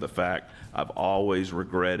after the fact, I've always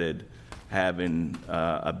regretted having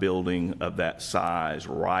a building of that size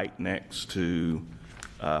right next to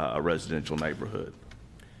a residential neighborhood.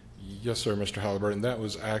 Yes, sir, Mr. Halliburton. That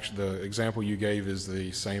was actually, the example you gave is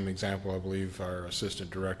the same example I believe our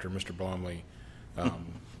Assistant Director, Mr. Blumley,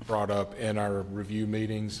 brought up in our review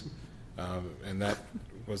meetings, and that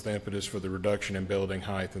was the impetus for the reduction in building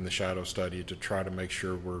height in the shadow study, to try to make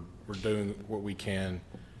sure we're doing what we can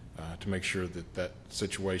to make sure that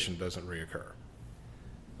situation doesn't reoccur.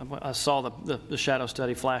 I saw the shadow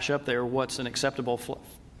study flash up there. What's an acceptable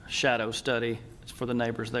shadow study for the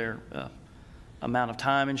neighbors there? Amount of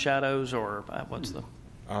time in shadows, or what's the?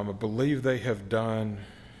 I believe they have done,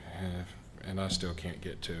 and I still can't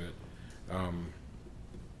get to it.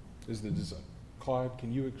 Is the design? Clyde,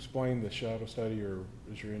 can you explain the shadow study, or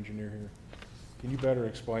is your engineer here? Can you better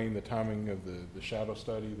explain the timing of the shadow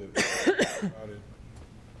study that was provided?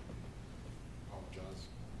 Apologize.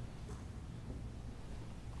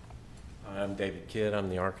 I'm David Kidd. I'm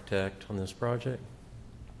the architect on this project.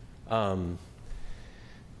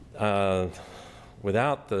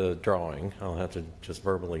 Without the drawing, I'll have to just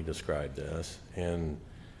verbally describe this. And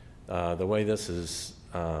the way this is,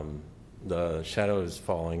 the shadow is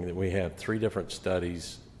falling, we have 3 different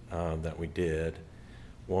studies that we did.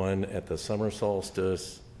 One at the summer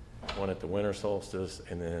solstice, one at the winter solstice,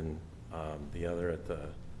 and then the other at the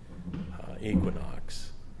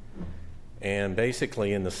equinox. And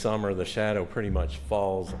basically in the summer, the shadow pretty much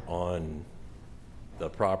falls on the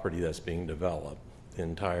property that's being developed the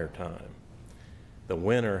entire time. The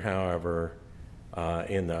winter, however,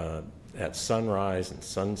 at sunrise and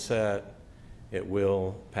sunset, it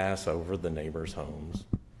will pass over the neighbors' homes.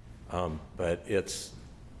 But it's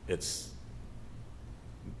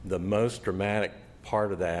the most dramatic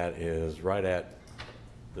part of that is right at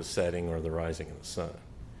the setting or the rising of the sun.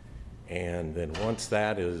 And then once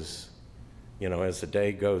that is, as the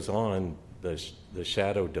day goes on, the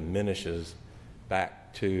shadow diminishes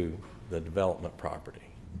back to the development property.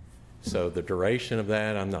 So the duration of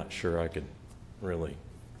that, I'm not sure I could really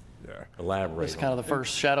elaborate. It's kind of the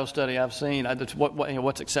first shadow study I've seen.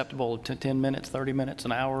 What's acceptable? 10 minutes, 30 minutes,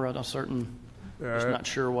 an hour at a certain. Just not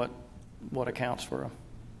sure what accounts for a.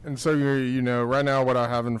 And so right now what I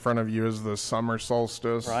have in front of you is the summer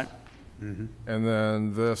solstice. Right. Mm-hmm. And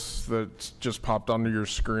then this that's just popped onto your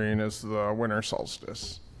screen is the winter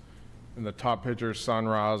solstice. And the top picture is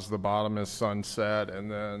sunrise, the bottom is sunset,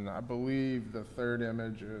 and then I believe the third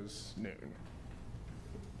image is noon.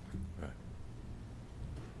 Right.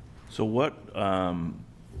 So what,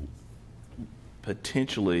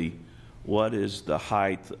 potentially, what is the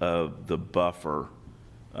height of the buffer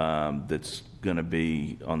that's going to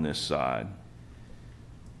be on this side?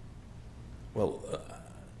 Well,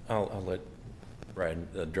 I'll let Brad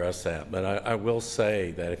address that, but I will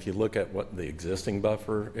say that if you look at what the existing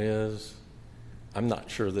buffer is, I'm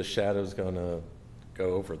not sure the shadow's going to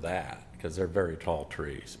go over that because they're very tall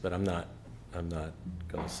trees. But I'm not going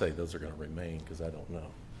to say those are going to remain because I don't know.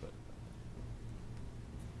 But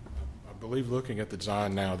I believe looking at the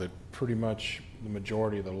design now that pretty much the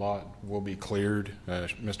majority of the lot will be cleared.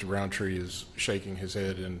 Mr. Roundtree is shaking his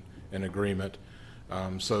head in agreement.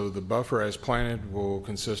 So the buffer as planted will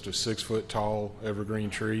consist of 6-foot tall evergreen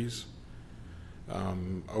trees.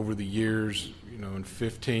 Over the years, in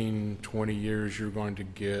 15, 20 years, you're going to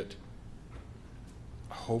get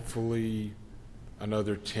hopefully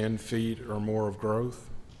another 10 feet or more of growth.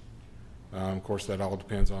 Of course, that all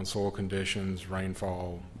depends on soil conditions,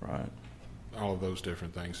 rainfall, right, all of those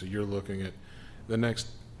different things. So you're looking at the next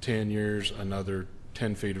 10 years, another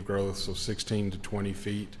 10 feet of growth, so 16 to 20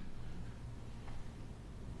 feet.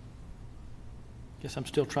 Guess I'm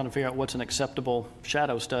still trying to figure out what's an acceptable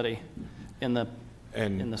shadow study in the.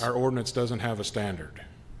 Our ordinance doesn't have a standard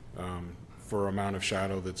for amount of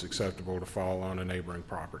shadow that's acceptable to fall on a neighboring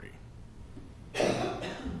property.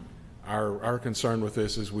 Our concern with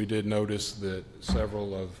this is we did notice that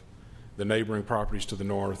several of the neighboring properties to the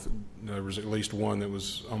north, there was at least one that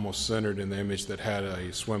was almost centered in the image that had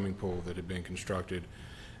a swimming pool that had been constructed.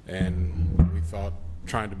 And we thought,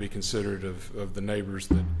 trying to be considerate of the neighbors,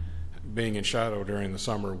 that being in shadow during the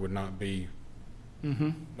summer would not be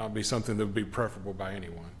something that would be preferable by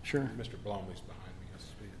anyone. Sure. Mr. Blomley's behind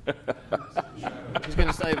me. He's going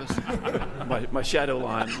to save us. My shadow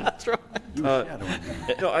line. That's right.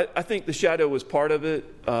 No, I think the shadow was part of it.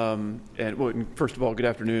 And first of all, good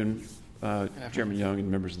afternoon, Chairman Young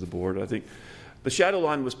and members of the board. I think the shadow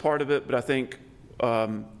line was part of it, but I think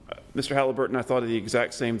Mr. Halliburton, I thought of the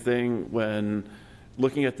exact same thing when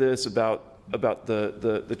looking at this about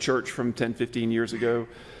the church from 10, 15 years ago.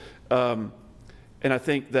 And I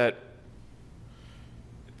think that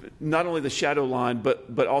not only the shadow line,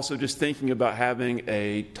 but also just thinking about having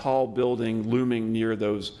a tall building looming near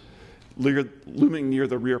the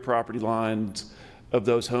rear property lines of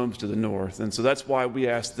those homes to the north. And so that's why we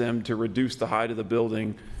asked them to reduce the height of the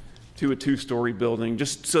building to a 2-story building,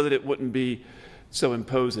 just so that it wouldn't be so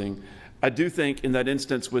imposing. I do think in that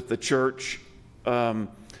instance with the church,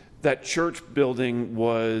 that church building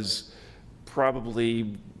was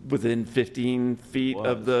probably within 15 feet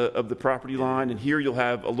of the property line, and here you'll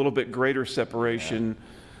have a little bit greater separation.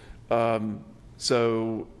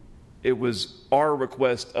 So it was our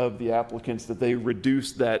request of the applicants that they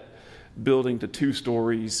reduce that building to 2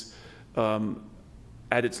 stories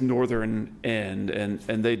at its northern end,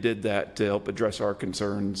 and they did that to help address our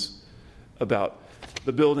concerns about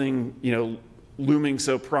the building, looming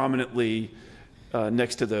so prominently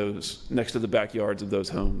next to the backyards of those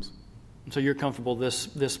homes. So you're comfortable this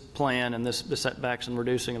plan and the setbacks and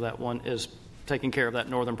reducing of that one is taking care of that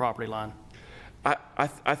northern property line?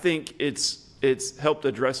 I think it's helped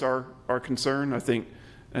address our concern. I think,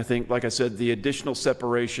 like I said, the additional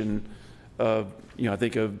separation of, I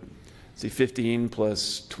think of, 15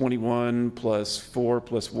 plus 21 plus 4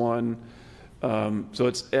 plus 1. So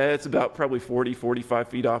it's about probably 40, 45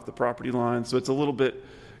 feet off the property line. So it's a little bit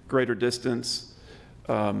greater distance.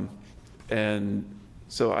 And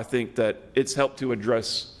so I think that it's helped to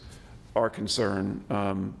address our concern.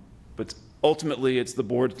 But ultimately, it's the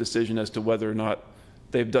board's decision as to whether or not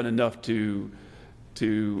they've done enough to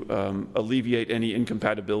alleviate any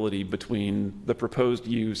incompatibility between the proposed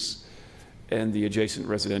use and the adjacent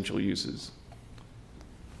residential uses.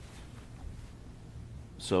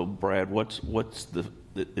 So, Brad,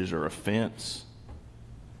 is there a fence?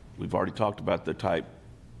 We've already talked about the type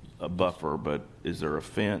of buffer, but is there a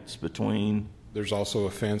fence between? There's also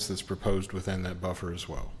a fence that's proposed within that buffer as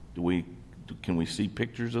well. Can we see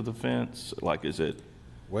pictures of the fence? Like, is it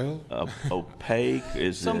opaque?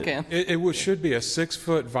 Some can. It should be a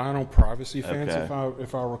 6-foot vinyl privacy fence, Okay.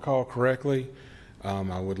 if I recall correctly.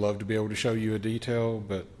 I would love to be able to show you a detail,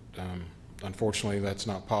 but unfortunately, that's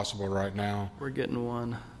not possible right now. We're getting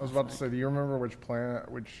one. I was about to say, do you remember which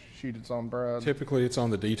sheet it's on, Brad? Typically, it's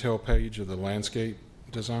on the detail page of the landscape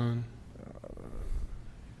design.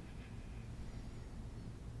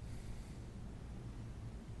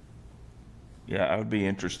 Yeah, I would be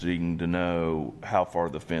interested to know how far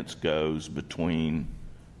the fence goes between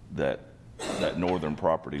that northern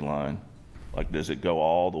property line. Like, does it go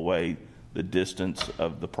all the way the distance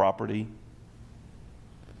of the property?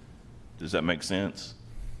 Does that make sense?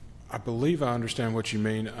 I believe I understand what you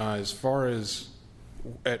mean. As far as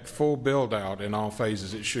at full build out in all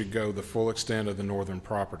phases, it should go the full extent of the northern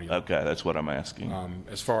property line. Okay, that's what I'm asking.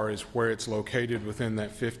 As far as where it's located within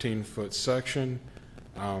that 15-foot section,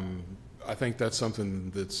 I think that's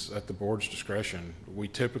something that's at the board's discretion. We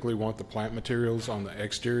typically want the plant materials on the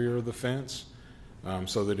exterior of the fence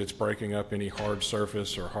so that it's breaking up any hard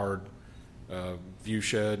surface or hard view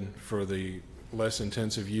shed for the less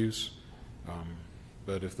intensive use.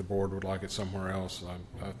 But if the board would like it somewhere else,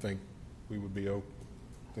 I think we would be open.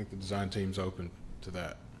 I think the design team's open to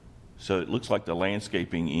that. So it looks like the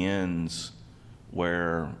landscaping ends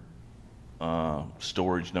where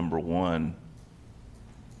storage number 1,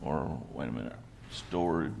 or wait a minute,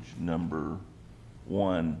 storage number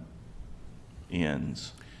 1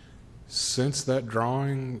 ends? Since that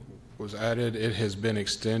drawing was added, it has been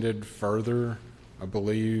extended further, I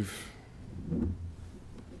believe.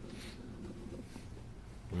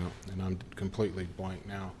 Well, and I'm completely blank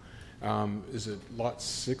now. Is it lot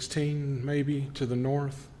 16 maybe to the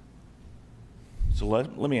north? So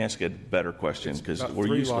let me ask you a better question, because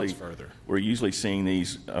we're usually seeing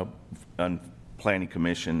these on Planning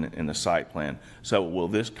Commission in the site plan. So will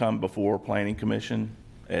this come before Planning Commission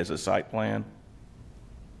as a site plan?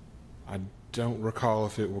 I don't recall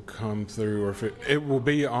if it will come through, or if it will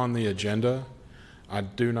be on the agenda. I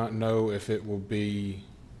do not know if it will be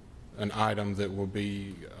an item that will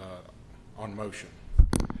be on motion.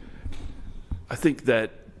 I think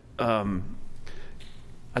that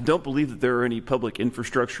I don't believe that there are any public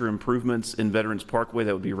infrastructure improvements in Veterans Parkway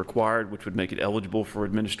that would be required, which would make it eligible for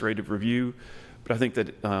administrative review. But I think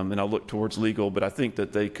that, and I'll look towards legal, but I think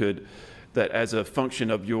that they could, that as a function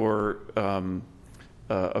of your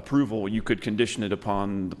approval, you could condition it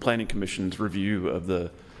upon the Planning Commission's review of the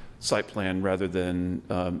site plan rather than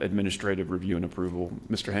administrative review and approval.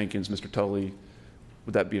 Mr. Hankins, Mr. Tully,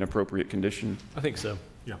 would that be an appropriate condition? I think so,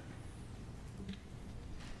 yeah.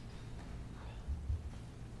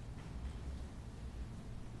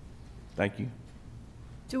 Thank you.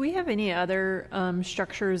 Do we have any other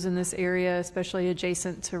structures in this area, especially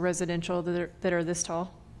adjacent to residential, that are this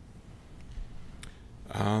tall?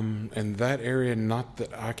 In that area, not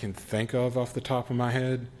that I can think of off the top of my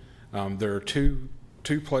head. There are two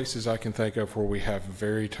places I can think of where we have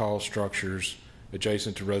very tall structures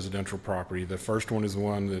adjacent to residential property. The first one is the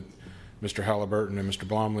one that Mr. Halliburton and Mr.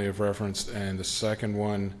 Blomley have referenced, and the second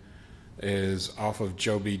one is off of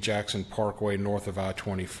Joe B. Jackson Parkway north of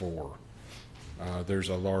I-24. There's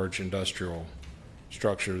a large industrial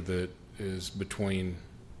structure that is between,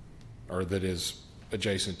 or that is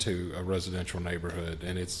adjacent to a residential neighborhood,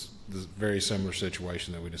 and it's the very similar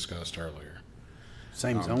situation that we discussed earlier.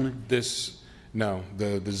 Same zoning? No,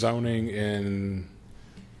 the zoning in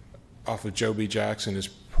off of Joe B. Jackson is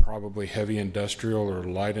probably heavy industrial or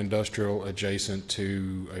light industrial adjacent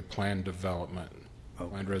to a planned development,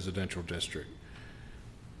 planned residential district.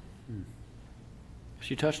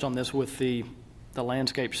 You touched on this with the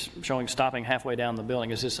landscapes showing stopping halfway down the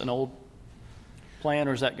building. Is this an old plan,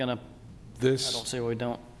 or is that going to, I don't see why we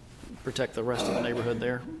don't protect the rest of the neighborhood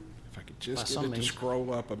there? If I could just get it to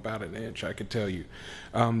scroll up about an inch, I could tell you.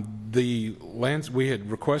 We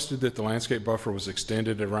had requested that the landscape buffer was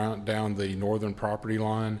extended around down the northern property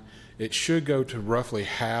line. It should go to roughly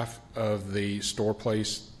half of the Store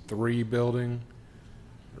Place 3 building,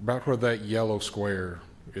 about where that yellow square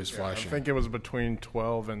is flashing. I think it was between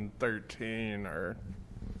 12 and 13, or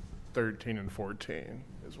 13 and 14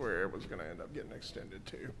 is where it was going to end up getting extended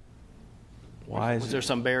to. Why was there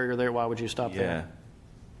some barrier there? Why would you stop there?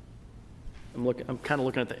 I'm kind of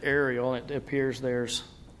looking at the aerial, and it appears there's.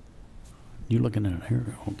 You looking at an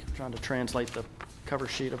aerial? Okay. Trying to translate the cover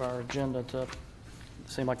sheet of our agenda to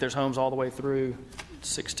seem like there's homes all the way through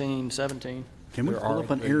 16, 17. Can we pull up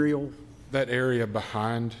an aerial? That area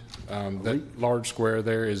behind that large square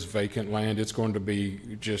there is vacant land. It's going to be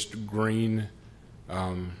just green.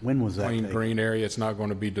 When was that? Plain green area. It's not going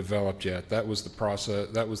to be developed yet. That was the process.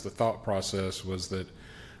 That was the thought process, was that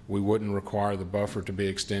we wouldn't require the buffer to be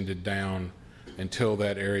extended down until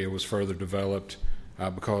that area was further developed,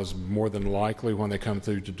 because more than likely when they come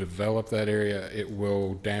through to develop that area, it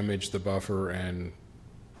will damage the buffer and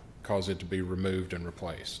cause it to be removed and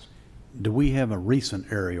replaced. Do we have a recent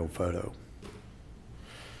aerial photo?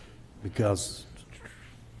 Because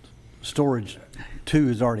storage 2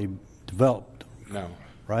 is already developed. No.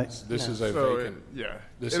 Right? This is a vacant.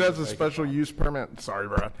 It has a special use permit. Sorry,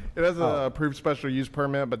 Brad. It has an approved special use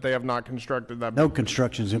permit, but they have not constructed that. No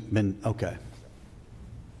construction's been, okay.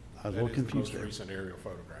 I was a little confused there. there. Recent aerial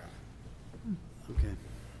photograph. Okay.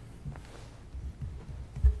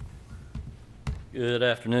 Good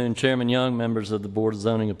afternoon, Chairman Young, members of the Board of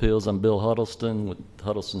Zoning Appeals. I'm Bill Huddleston with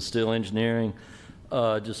Huddleston Steel Engineering.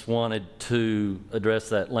 Just wanted to address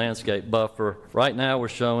that landscape buffer. Right now we're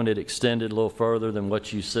showing it extended a little further than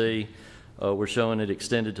what you see. We're showing it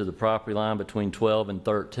extended to the property line between 12 and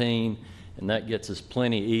 13, and that gets us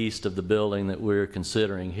plenty east of the building that we're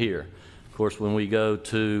considering here. Of course, when we go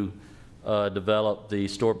to develop the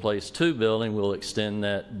Store Place 2 building, we'll extend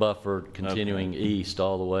that buffer continuing east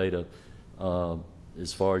all the way to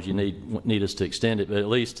as far as you need us to extend it, but at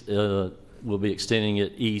least we'll be extending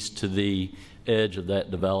it east to the edge of that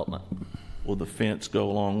development. Will the fence go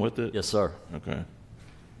along with it? Yes, sir. Okay.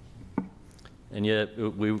 And yet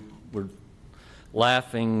we're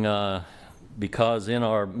laughing because in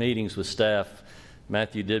our meetings with staff,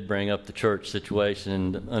 Matthew did bring up the church situation,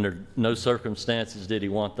 and under no circumstances did he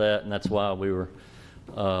want that, and that's why we were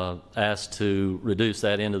asked to reduce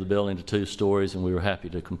that end of the building to 2 stories, and we were happy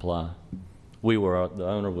to comply. The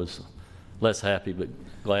owner was less happy, but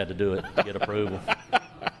glad to do it to get approval.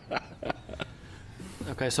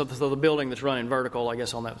 Okay, so the building that's running vertical, I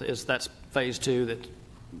guess, on that's phase 2 that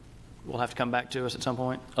will have to come back to us at some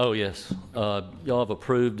point? Oh, yes. Y'all have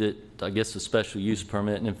approved it, I guess, a special use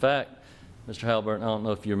permit. And in fact, Mr. Halliburton, I don't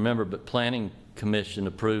know if you remember, but Planning Commission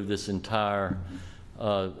approved this entire,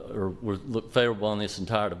 or looked favorable on this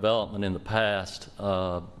entire development in the past.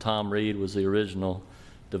 Tom Reed was the original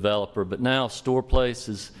developer, but now Store Place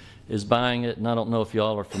is buying it, and I don't know if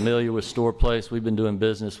y'all are familiar with Store Place. We've been doing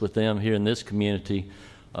business with them here in this community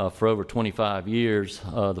for over 25 years.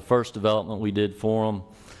 The first development we did for them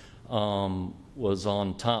was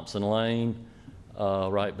on Thompson Lane,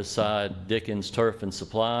 right beside Dickens Turf and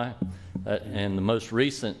Supply. And the most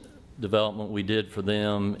recent development we did for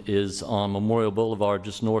them is on Memorial Boulevard,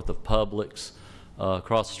 just north of Publix,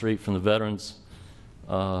 across the street from the Veterans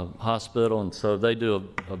Hospital. And so they do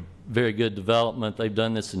a very good development. They've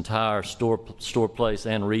done this entire store place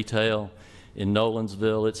and retail in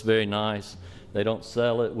Nolensville. It's very nice. They don't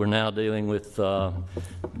sell it. We're now dealing with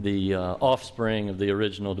the offspring of the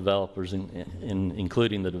original developers,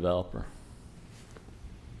 including the developer.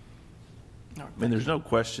 I mean, there's no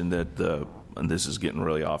question that, and this is getting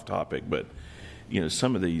really off topic, but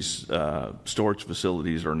some of these storage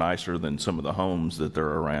facilities are nicer than some of the homes that they're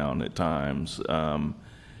around at times.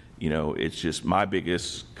 It's just my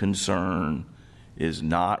biggest concern is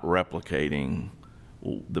not replicating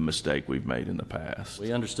the mistake we've made in the past.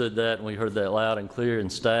 We understood that, and we heard that loud and clear in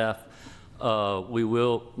staff. We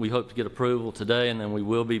hope to get approval today, and then we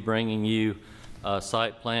will be bringing you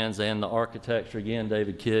site plans and the architecture. Again,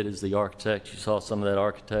 David Kidd is the architect. You saw some of that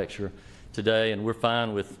architecture today, and we're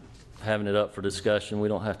fine with having it up for discussion. We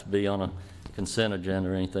don't have to be on a consent agenda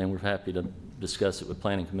or anything. We're happy to discuss it with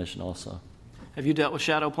Planning Commission also. Have you dealt with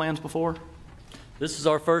shadow plans before? This is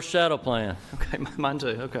our first shadow plan. Okay, mine too.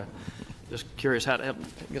 Okay. Just curious how to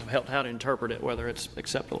interpret it, whether it's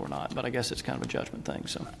acceptable or not. But I guess it's kind of a judgment thing.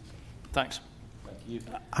 So, thanks. Thank you.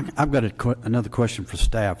 I've got another question for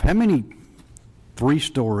staff. How many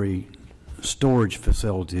 3-story storage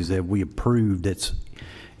facilities have we approved that's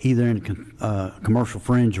either in commercial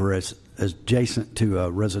fringe or as adjacent to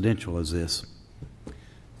residential as this?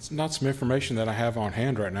 It's not some information that I have on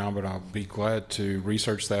hand right now, but I'll be glad to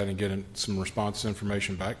research that and get some response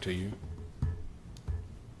information back to you.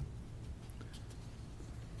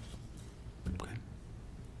 Okay.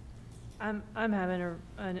 I'm having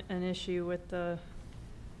an issue with the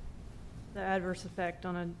adverse effect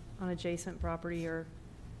on adjacent property or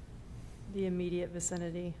the immediate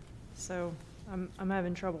vicinity. So I'm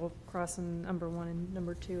having trouble crossing number 1 and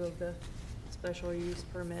number 2 of the special use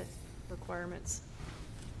permit requirements,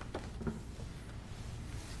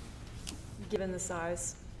 given the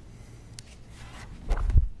size.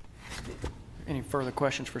 Any further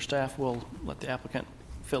questions for staff? We'll let the applicant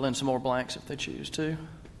fill in some more blanks if they choose to.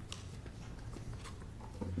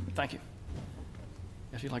 Thank you.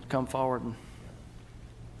 If you'd like to come forward and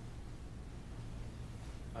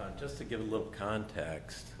just to give a little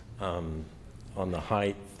context on the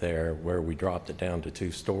height there where we dropped it down to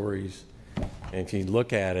 2 stories. And if you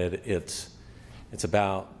look at it, it's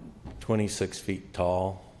about 26 feet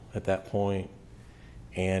tall at that point.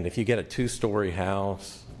 And if you get a 2-story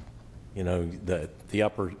house, the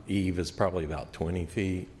upper eave is probably about 20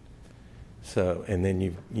 feet. So, and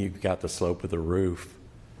then you've got the slope of the roof.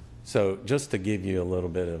 So just to give you a little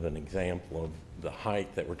bit of an example of the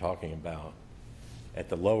height that we're talking about at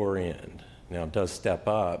the lower end. Now it does step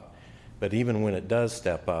up, but even when it does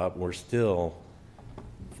step up, we're still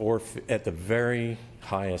at the very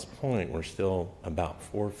highest point, we're still about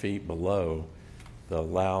 4 feet below the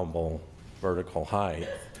allowable vertical height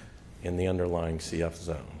in the underlying CF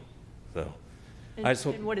zone. So,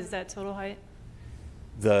 and what is that total height?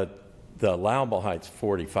 The allowable height's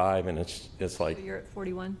 45, and it's like. So you're at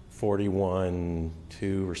 41.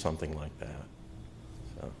 41.2 or something like that.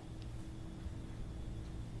 So.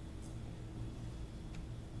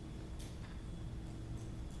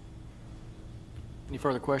 any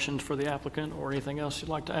further questions for the applicant or anything else you'd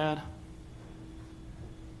like to add?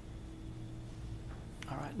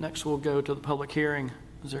 All right, next we'll go to the public hearing.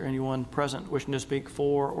 Is there anyone present wishing to speak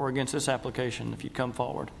for or against this application? If you'd come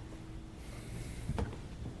forward.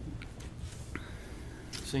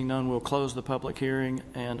 Seeing none, we'll close the public hearing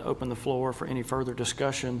and open the floor for any further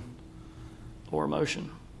discussion or motion.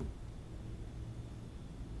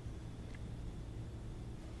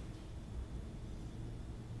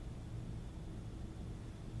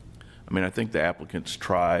 I mean, I think the applicants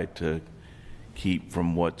try to keep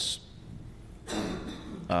from what's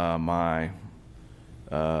my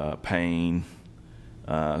pain,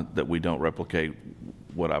 that we don't replicate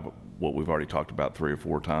what we've already talked about 3 or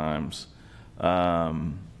 4 times.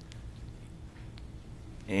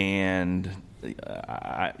 And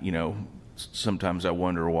sometimes I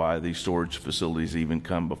wonder why these storage facilities even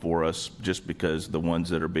come before us, just because the ones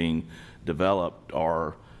that are being developed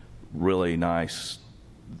are really nice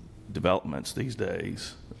developments these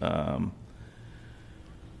days.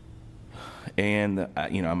 And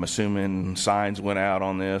I'm assuming signs went out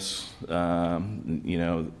on this,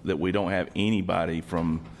 that we don't have anybody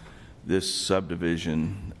from this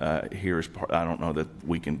subdivision here as part. I don't know that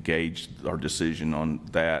we can gauge our decision on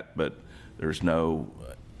that, but there's no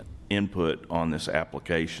input on this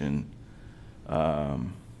application. I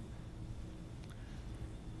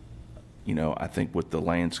think with the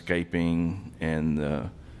landscaping and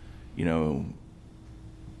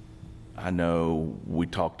I know we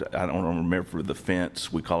talked, I don't remember the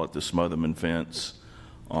fence, we call it the Smotherman fence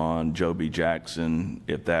on Joe B. Jackson,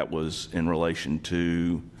 if that was in relation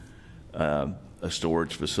to a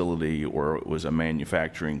storage facility or it was a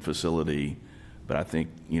manufacturing facility. But I think,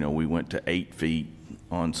 we went to 8 feet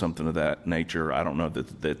on something of that nature. I don't know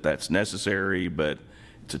that that's necessary, but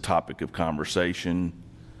it's a topic of conversation.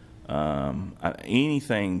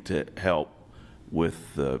 Anything to help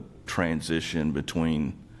with the transition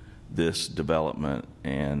between this development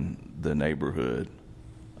and the neighborhood.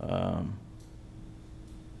 But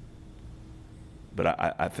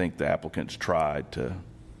I think the applicants tried to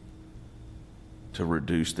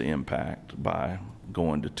reduce the impact by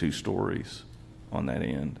going to 2 stories on that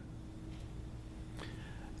end.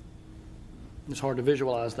 It's hard to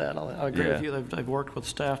visualize that. I agree with you. They've worked with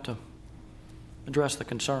staff to address the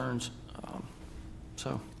concerns.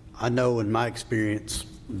 I know in my experience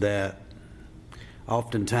that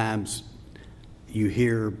oftentimes you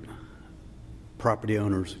hear property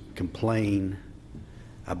owners complain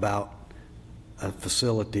about a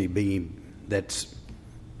facility that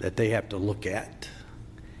they have to look at,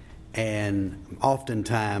 and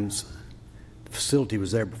oftentimes the facility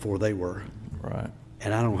was there before they were. Right.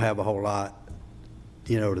 And I don't have a whole lot,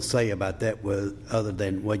 to say about that other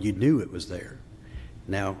than, well, you knew it was there.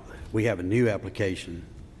 Now we have a new application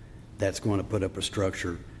that's going to put up a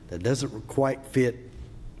structure that doesn't quite fit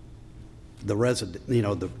the resident,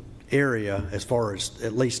 the area, as far as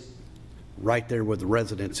at least right there with the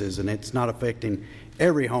residences, and it's not affecting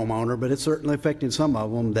every homeowner, but it's certainly affecting some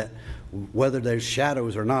of them that whether there's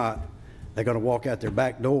shadows or not, they're going to walk out their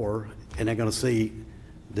back door and they're going to see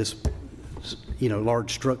this,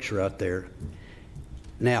 large structure out there.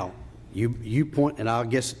 Now, you point, and I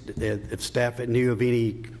guess if staff knew of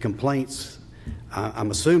any complaints,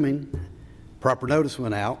 I'm assuming proper notice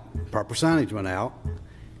went out, proper signage went out,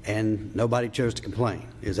 and nobody chose to complain.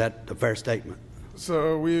 Is that a fair statement?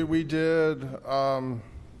 So we did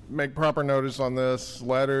make proper notice on this,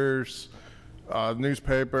 letters,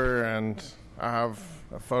 newspaper, and I have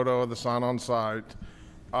a photo of the sign on site.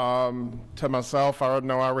 To myself, I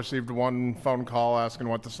know I received 1 phone call asking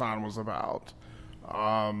what the sign was about.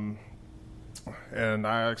 And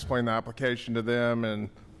I explained the application to them and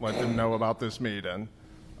let them know about this meeting.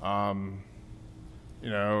 I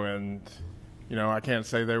can't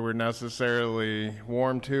say they were necessarily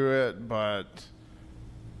warm to it, but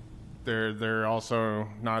they're also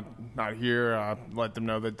not here. I let them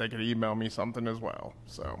know that they could email me something as well.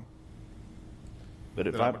 So, but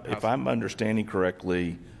if I'm understanding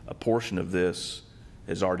correctly, a portion of this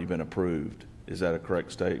has already been approved. Is that a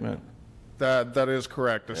correct statement? That is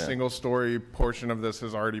correct. A single-story portion of this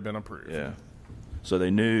has already been approved. Yeah. So they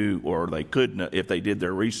knew, or they could know, if they did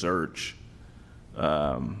their research,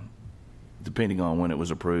 depending on when it was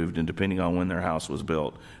approved and depending on when their house was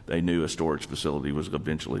built, they knew a storage facility was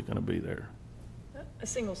eventually going to be there. A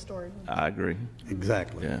single story. I agree.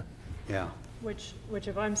 Exactly. Yeah. Yeah. Which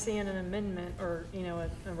if I'm seeing an amendment or, a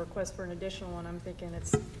request for an additional one, I'm thinking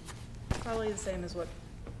it's probably the same as what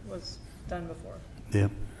was done before. Yeah.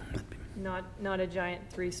 Not a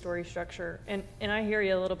giant 3-story structure. And I hear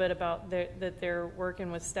you a little bit about that they're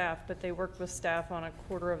working with staff, but they worked with staff on a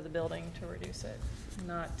quarter of the building to reduce it,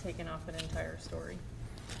 not taking off an entire story.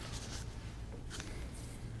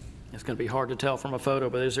 It's going to be hard to tell from a photo,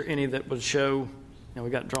 but is there any that would show, we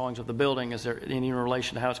got drawings of the building, is there any in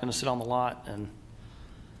relation to how it's going to sit on the lot? And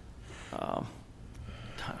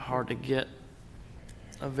hard to get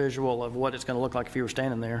a visual of what it's going to look like if you were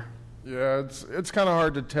standing there. Yeah, it's kind of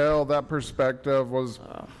hard to tell. That perspective was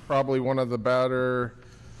probably one of the better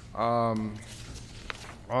on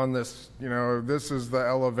this. This is the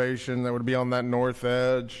elevation that would be on that north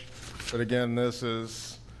edge. But again, this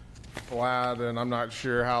is flat, and I'm not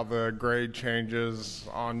sure how the grade changes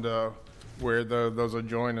onto where those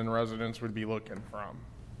adjoining residents would be looking from.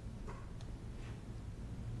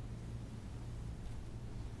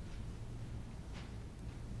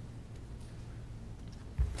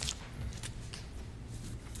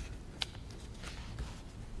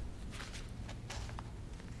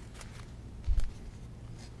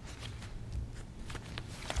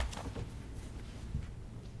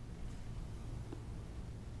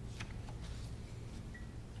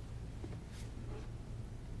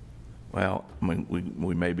 Well, I mean,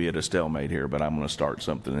 we may be at a stalemate here, but I'm going to start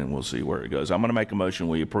something and we'll see where it goes. I'm going to make a motion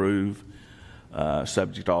we approve,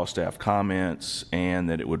 subject to all staff comments, and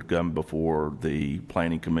that it would come before the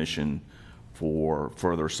Planning Commission for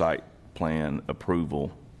further site plan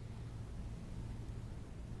approval.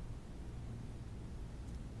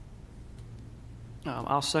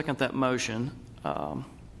 I'll second that motion. And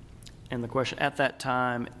the question at that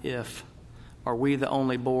time, are we the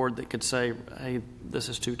only board that could say, hey, this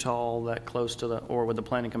is too tall, that close to or would the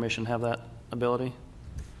Planning Commission have that ability?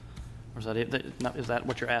 Or is that it? Is that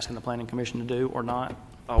what you're asking the Planning Commission to do or not?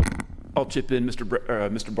 I'll chip in.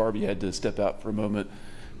 Mr. Barbie had to step out for a moment.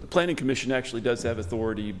 The Planning Commission actually does have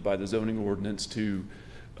authority by the zoning ordinance to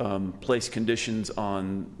place conditions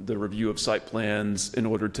on the review of site plans in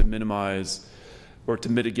order to minimize or to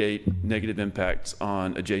mitigate negative impacts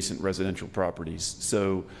on adjacent residential properties.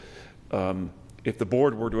 So if the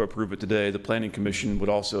board were to approve it today, the Planning Commission would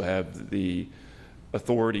also have the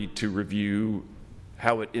authority to review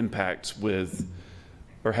how it impacts with,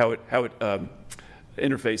 or how it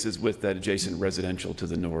interfaces with that adjacent residential to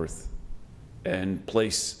the north, and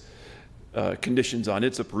place conditions on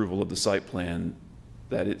its approval of the site plan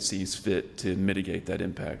that it sees fit to mitigate that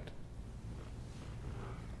impact.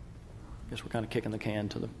 I guess we're kind of kicking the can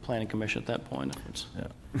to the Planning Commission at that point.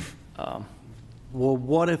 Well,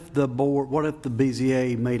 what if the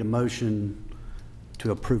BZA made a motion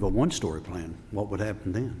to approve a one-story plan? What would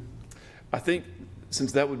happen then? I think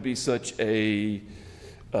since that would be such a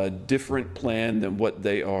different plan than what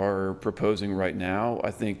they are proposing right now,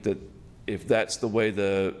 I think that if that's the way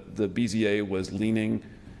the BZA was leaning,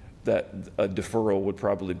 that a deferral would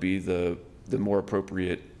probably be the more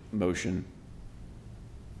appropriate motion.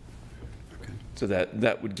 Okay. So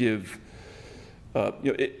that would give,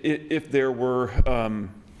 if there were,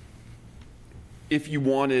 if you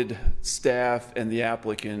wanted staff and the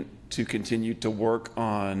applicant to continue to work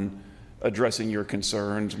on addressing your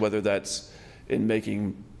concerns, whether that's in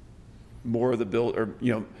making more of the build, or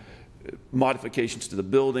modifications to the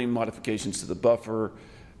building, modifications to the buffer,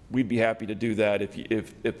 we'd be happy to do that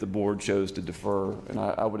if the board chose to defer. And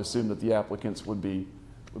I would assume that the applicants would be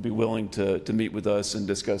willing to meet with us and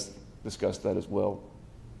discuss that as well.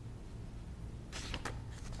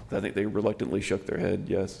 I think they reluctantly shook their head,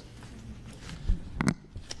 yes.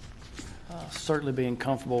 Certainly being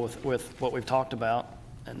comfortable with what we've talked about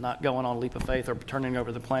and not going on a leap of faith or turning over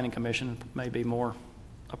to the Planning Commission may be more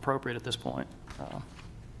appropriate at this point.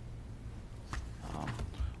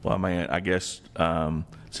 Well, I mean, I guess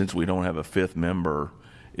since we don't have a fifth member,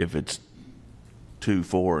 if it's 2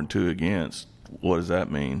 for and 2 against, what does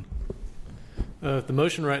that mean? The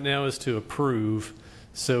motion right now is to approve.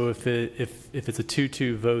 So if it's a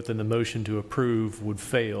 2-2 vote, then the motion to approve would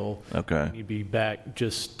fail. Okay. And you'd be back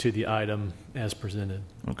just to the item as presented.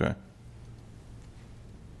 Okay.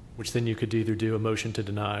 Which then you could either do a motion to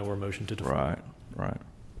deny or a motion to defer. Right. Right.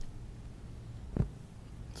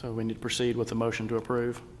 So we need to proceed with the motion to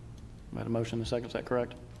approve. We had a motion and a second, is that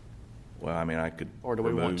correct? Well, I mean, I could. Or do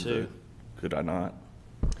we want to? Could I not?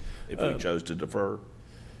 If we chose to defer?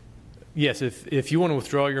 Yes, if you want to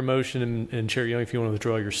withdraw your motion, and Chair Young, if you want to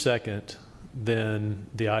withdraw your second, then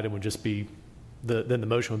the item would just be, then the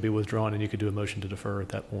motion would be withdrawn and you could do a motion to defer at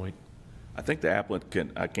that point. I think the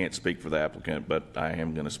applicant, I can't speak for the applicant, but I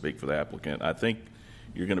am going to speak for the applicant. I think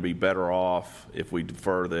you're going to be better off if we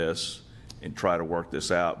defer this and try to work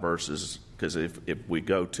this out versus, because if we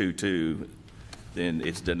go 2-2, then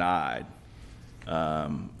it's denied. I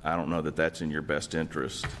don't know that that's in your best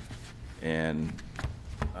interest. And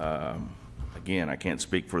again, I can't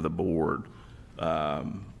speak for the board.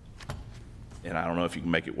 And I don't know if you can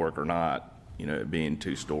make it work or not, it being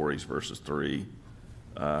 2 stories versus 3.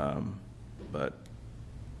 But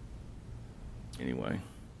anyway.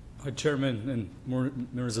 Chairman and more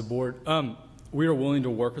members of the board, we are willing to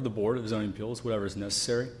work with the Board of Zoning Appeals, whatever is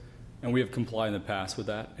necessary, and we have complied in the past with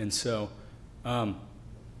that. And so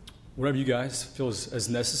whatever you guys feel is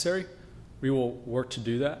necessary, we will work to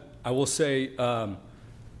do that. I will say,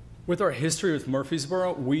 with our history with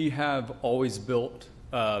Murfreesboro, we have always built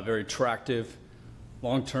very attractive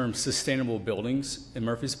long-term sustainable buildings in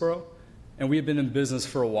Murfreesboro, and we have been in business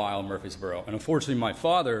for a while in Murfreesboro. And unfortunately, my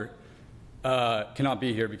father cannot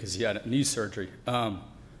be here because he had a knee surgery.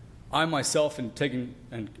 I myself am taking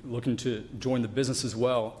and looking to join the business as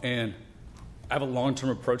well, and I have a long-term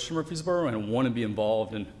approach to Murfreesboro and want to be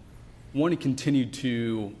involved and want to continue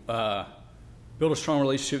to build a strong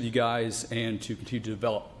relationship with you guys and to continue to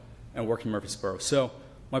develop and work in Murfreesboro. So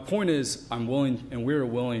my point is I'm willing and we're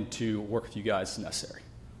willing to work with you guys as necessary.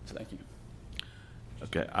 So thank you.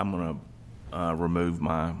 Okay, I'm going to remove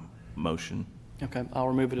my motion. Okay, I'll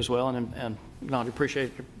remove it as well, and I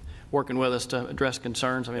appreciate you working with us to address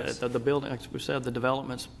concerns. I mean, Yes. the building, like we said, the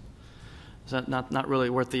development's is that not really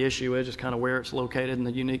what the issue is, just kind of where it's located and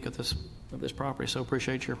the unique of this property. So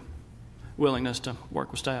appreciate your willingness to work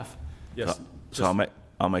with staff. Yes. So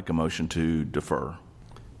I'll make a motion to defer.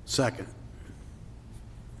 Second.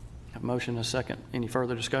 Have a motion and a second. Any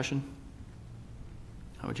further discussion?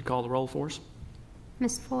 How would you call the roll for us?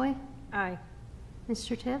 Ms. Foy? Aye.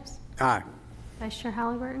 Mr. Tibbs? Aye. Vice Chair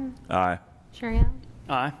Halliburton? Aye. Chair Young?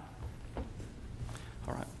 Aye.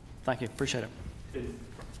 All right. Thank you. Appreciate it.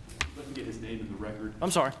 Let me get his name in the record.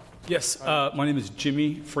 I'm sorry. Yes, my name is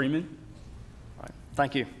Jimmy Freeman. All right.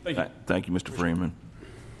 Thank you. Thank you. Thank you, Mr. Freeman.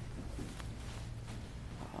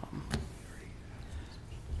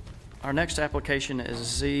 Our next application is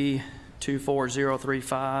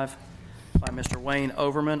Z24035 by Mr. Wayne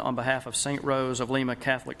Overman on behalf of St. Rose of Lima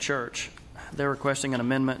Catholic Church. They're requesting an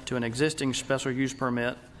amendment to an existing special use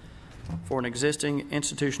permit for an existing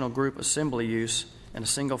institutional group assembly use in a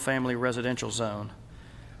single-family residential zone.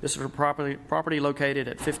 This is for property located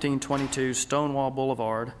at 1522 Stonewall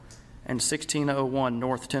Boulevard and 1601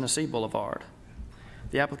 North Tennessee Boulevard.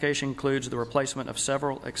 The application includes the replacement of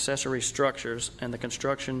several accessory structures and the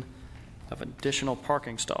construction of additional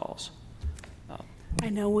parking stalls. I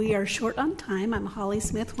know we are short on time. I'm Holly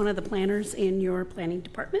Smith, one of the planners in your planning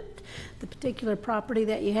department. The particular property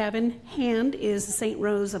that you have in hand is the St.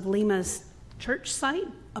 Rose of Lima's church site.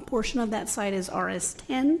 A portion of that site is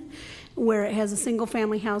RS10, where it has a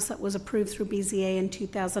single-family house that was approved through BZA in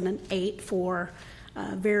 2008 for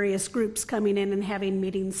various groups coming in and having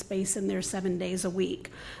meeting space in there 7 days a week.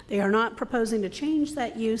 They are not proposing to change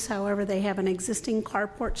that use. However, they have an existing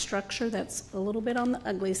carport structure that's a little bit on the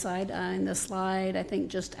ugly side in the slide, I think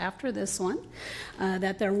just after this one,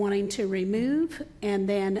 that they're wanting to remove, and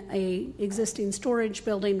then a existing storage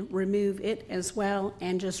building, remove it as well,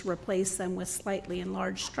 and just replace them with slightly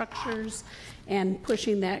enlarged structures and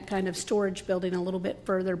pushing that kind of storage building a little bit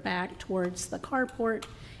further back towards the carport.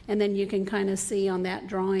 And then you can kind of see on that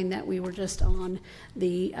drawing that we were just on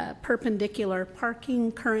the perpendicular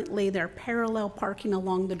parking. Currently, they're parallel parking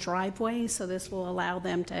along the driveway, so this will allow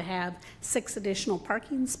them to have 6 additional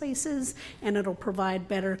parking spaces, and it'll provide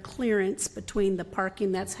better clearance between the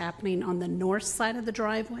parking that's happening on the north side of the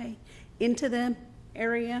driveway into the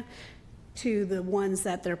area to the ones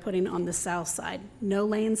that they're putting on the south side. No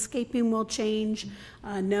landscaping will change.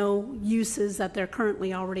 No uses that they're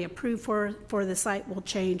currently already approved for the site will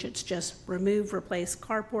change. It's just remove, replace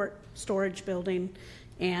carport, storage building,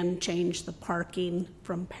 and change the parking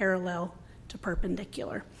from parallel to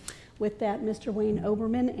perpendicular. With that, Mr. Wayne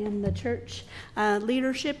Oberman and the church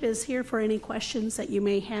leadership is here for any questions that you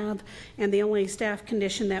may have. And the only staff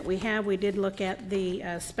condition that we have, we did look at the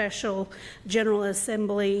special General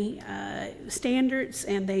Assembly standards,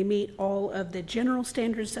 and they meet all of the general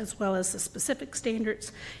standards as well as the specific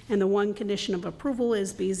standards. And the one condition of approval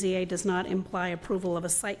is BZA does not imply approval of a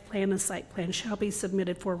site plan. A site plan shall be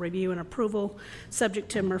submitted for review and approval, subject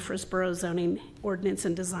to Murfreesboro zoning ordinance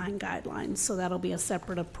and design guidelines. So that'll be a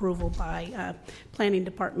separate approval by Planning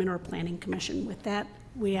Department or Planning Commission. With that,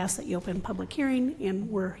 we ask that you open public hearing, and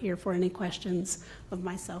we're here for any questions of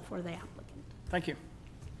myself or the applicant. Thank you.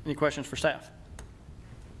 Any questions for staff?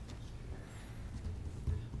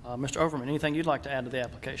 Mr. Overman, anything you'd like to add to the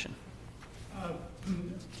application?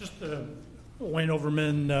 Just Wayne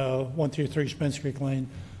Overman, 123 Spence Creek Lane.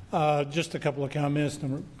 Just a couple of comments.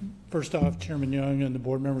 First off, Chairman Young and the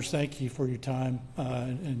board members, thank you for your time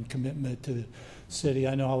and commitment to the city.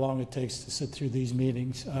 I know how long it takes to sit through these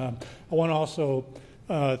meetings. I want to also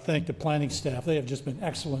thank the planning staff. They have just been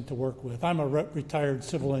excellent to work with. I'm a retired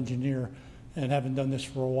civil engineer and haven't done this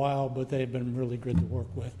for a while, but they've been really good to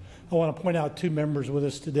work with. I want to point out 2 members with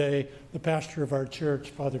us today, the pastor of our church,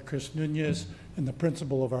 Father Chris Nunez, and the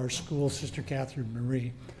principal of our school, Sister Catherine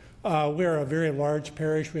Marie. We are a very large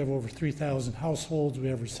parish. We have over 3,000 households. We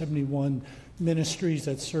have over 71 ministries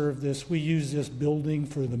that serve this. We use this building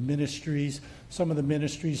for the ministries, some of the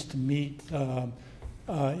ministries to meet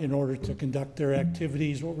in order to conduct their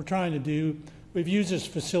activities. What we're trying to do We've used this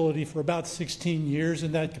facility for about 16 years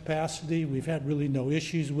in that capacity. We've had really no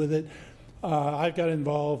issues with it. I've got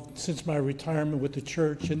involved since my retirement with the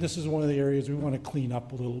church, and this is one of the areas we want to clean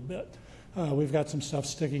up a little bit. We've got some stuff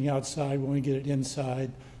sticking outside. We want to get it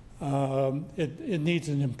inside. It needs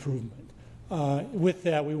an improvement. With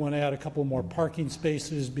that, we want to add a couple more parking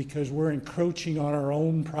spaces because we're encroaching on our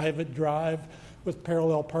own private drive. With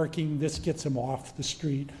parallel parking, this gets them off the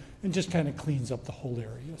street and just kind of cleans up the whole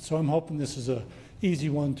area. So I'm hoping this is an easy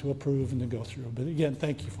one to approve and to go through. But again,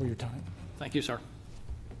 thank you for your time. Thank you, sir.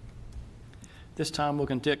 This time we'll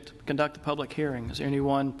conduct the public hearing. Is there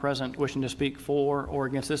anyone present wishing to speak for or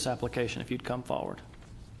against this application? If you'd come forward.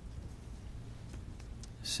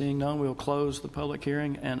 Seeing none, we'll close the public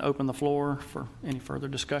hearing and open the floor for any further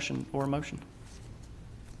discussion or motion.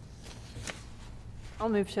 I'll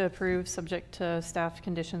move to approve, subject to staff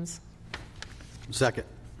conditions. Second.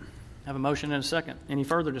 Have a motion and a second. Any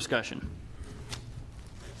further discussion?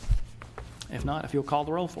 If not, if you'll call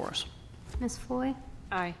the roll for us. Ms. Foy?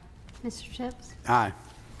 Aye. Mr. Tips? Aye.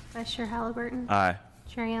 Vice Chair Halliburton? Aye.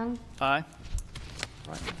 Chair Young? Aye.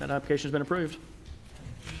 All right, that application has been approved.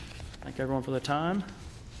 Thank everyone for their time.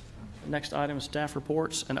 Next item is staff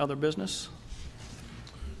reports and other business.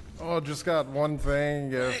 Oh, just got one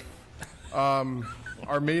thing. If,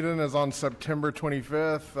 our meeting is on September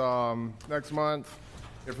 25th next month.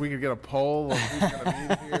 If we could get a poll of who's going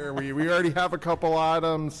to be here. We already have a couple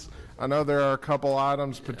items. I know there are a couple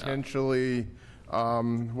items potentially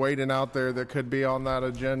waiting out there that could be on that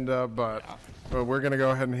agenda, but we're going to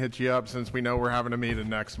go ahead and hit you up since we know we're having a meeting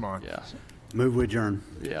next month. Yes. Move with adjourn.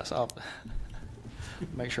 Yes, I'll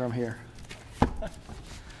make sure I'm here.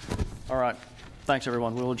 All right. Thanks,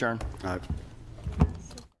 everyone. We'll adjourn. All right.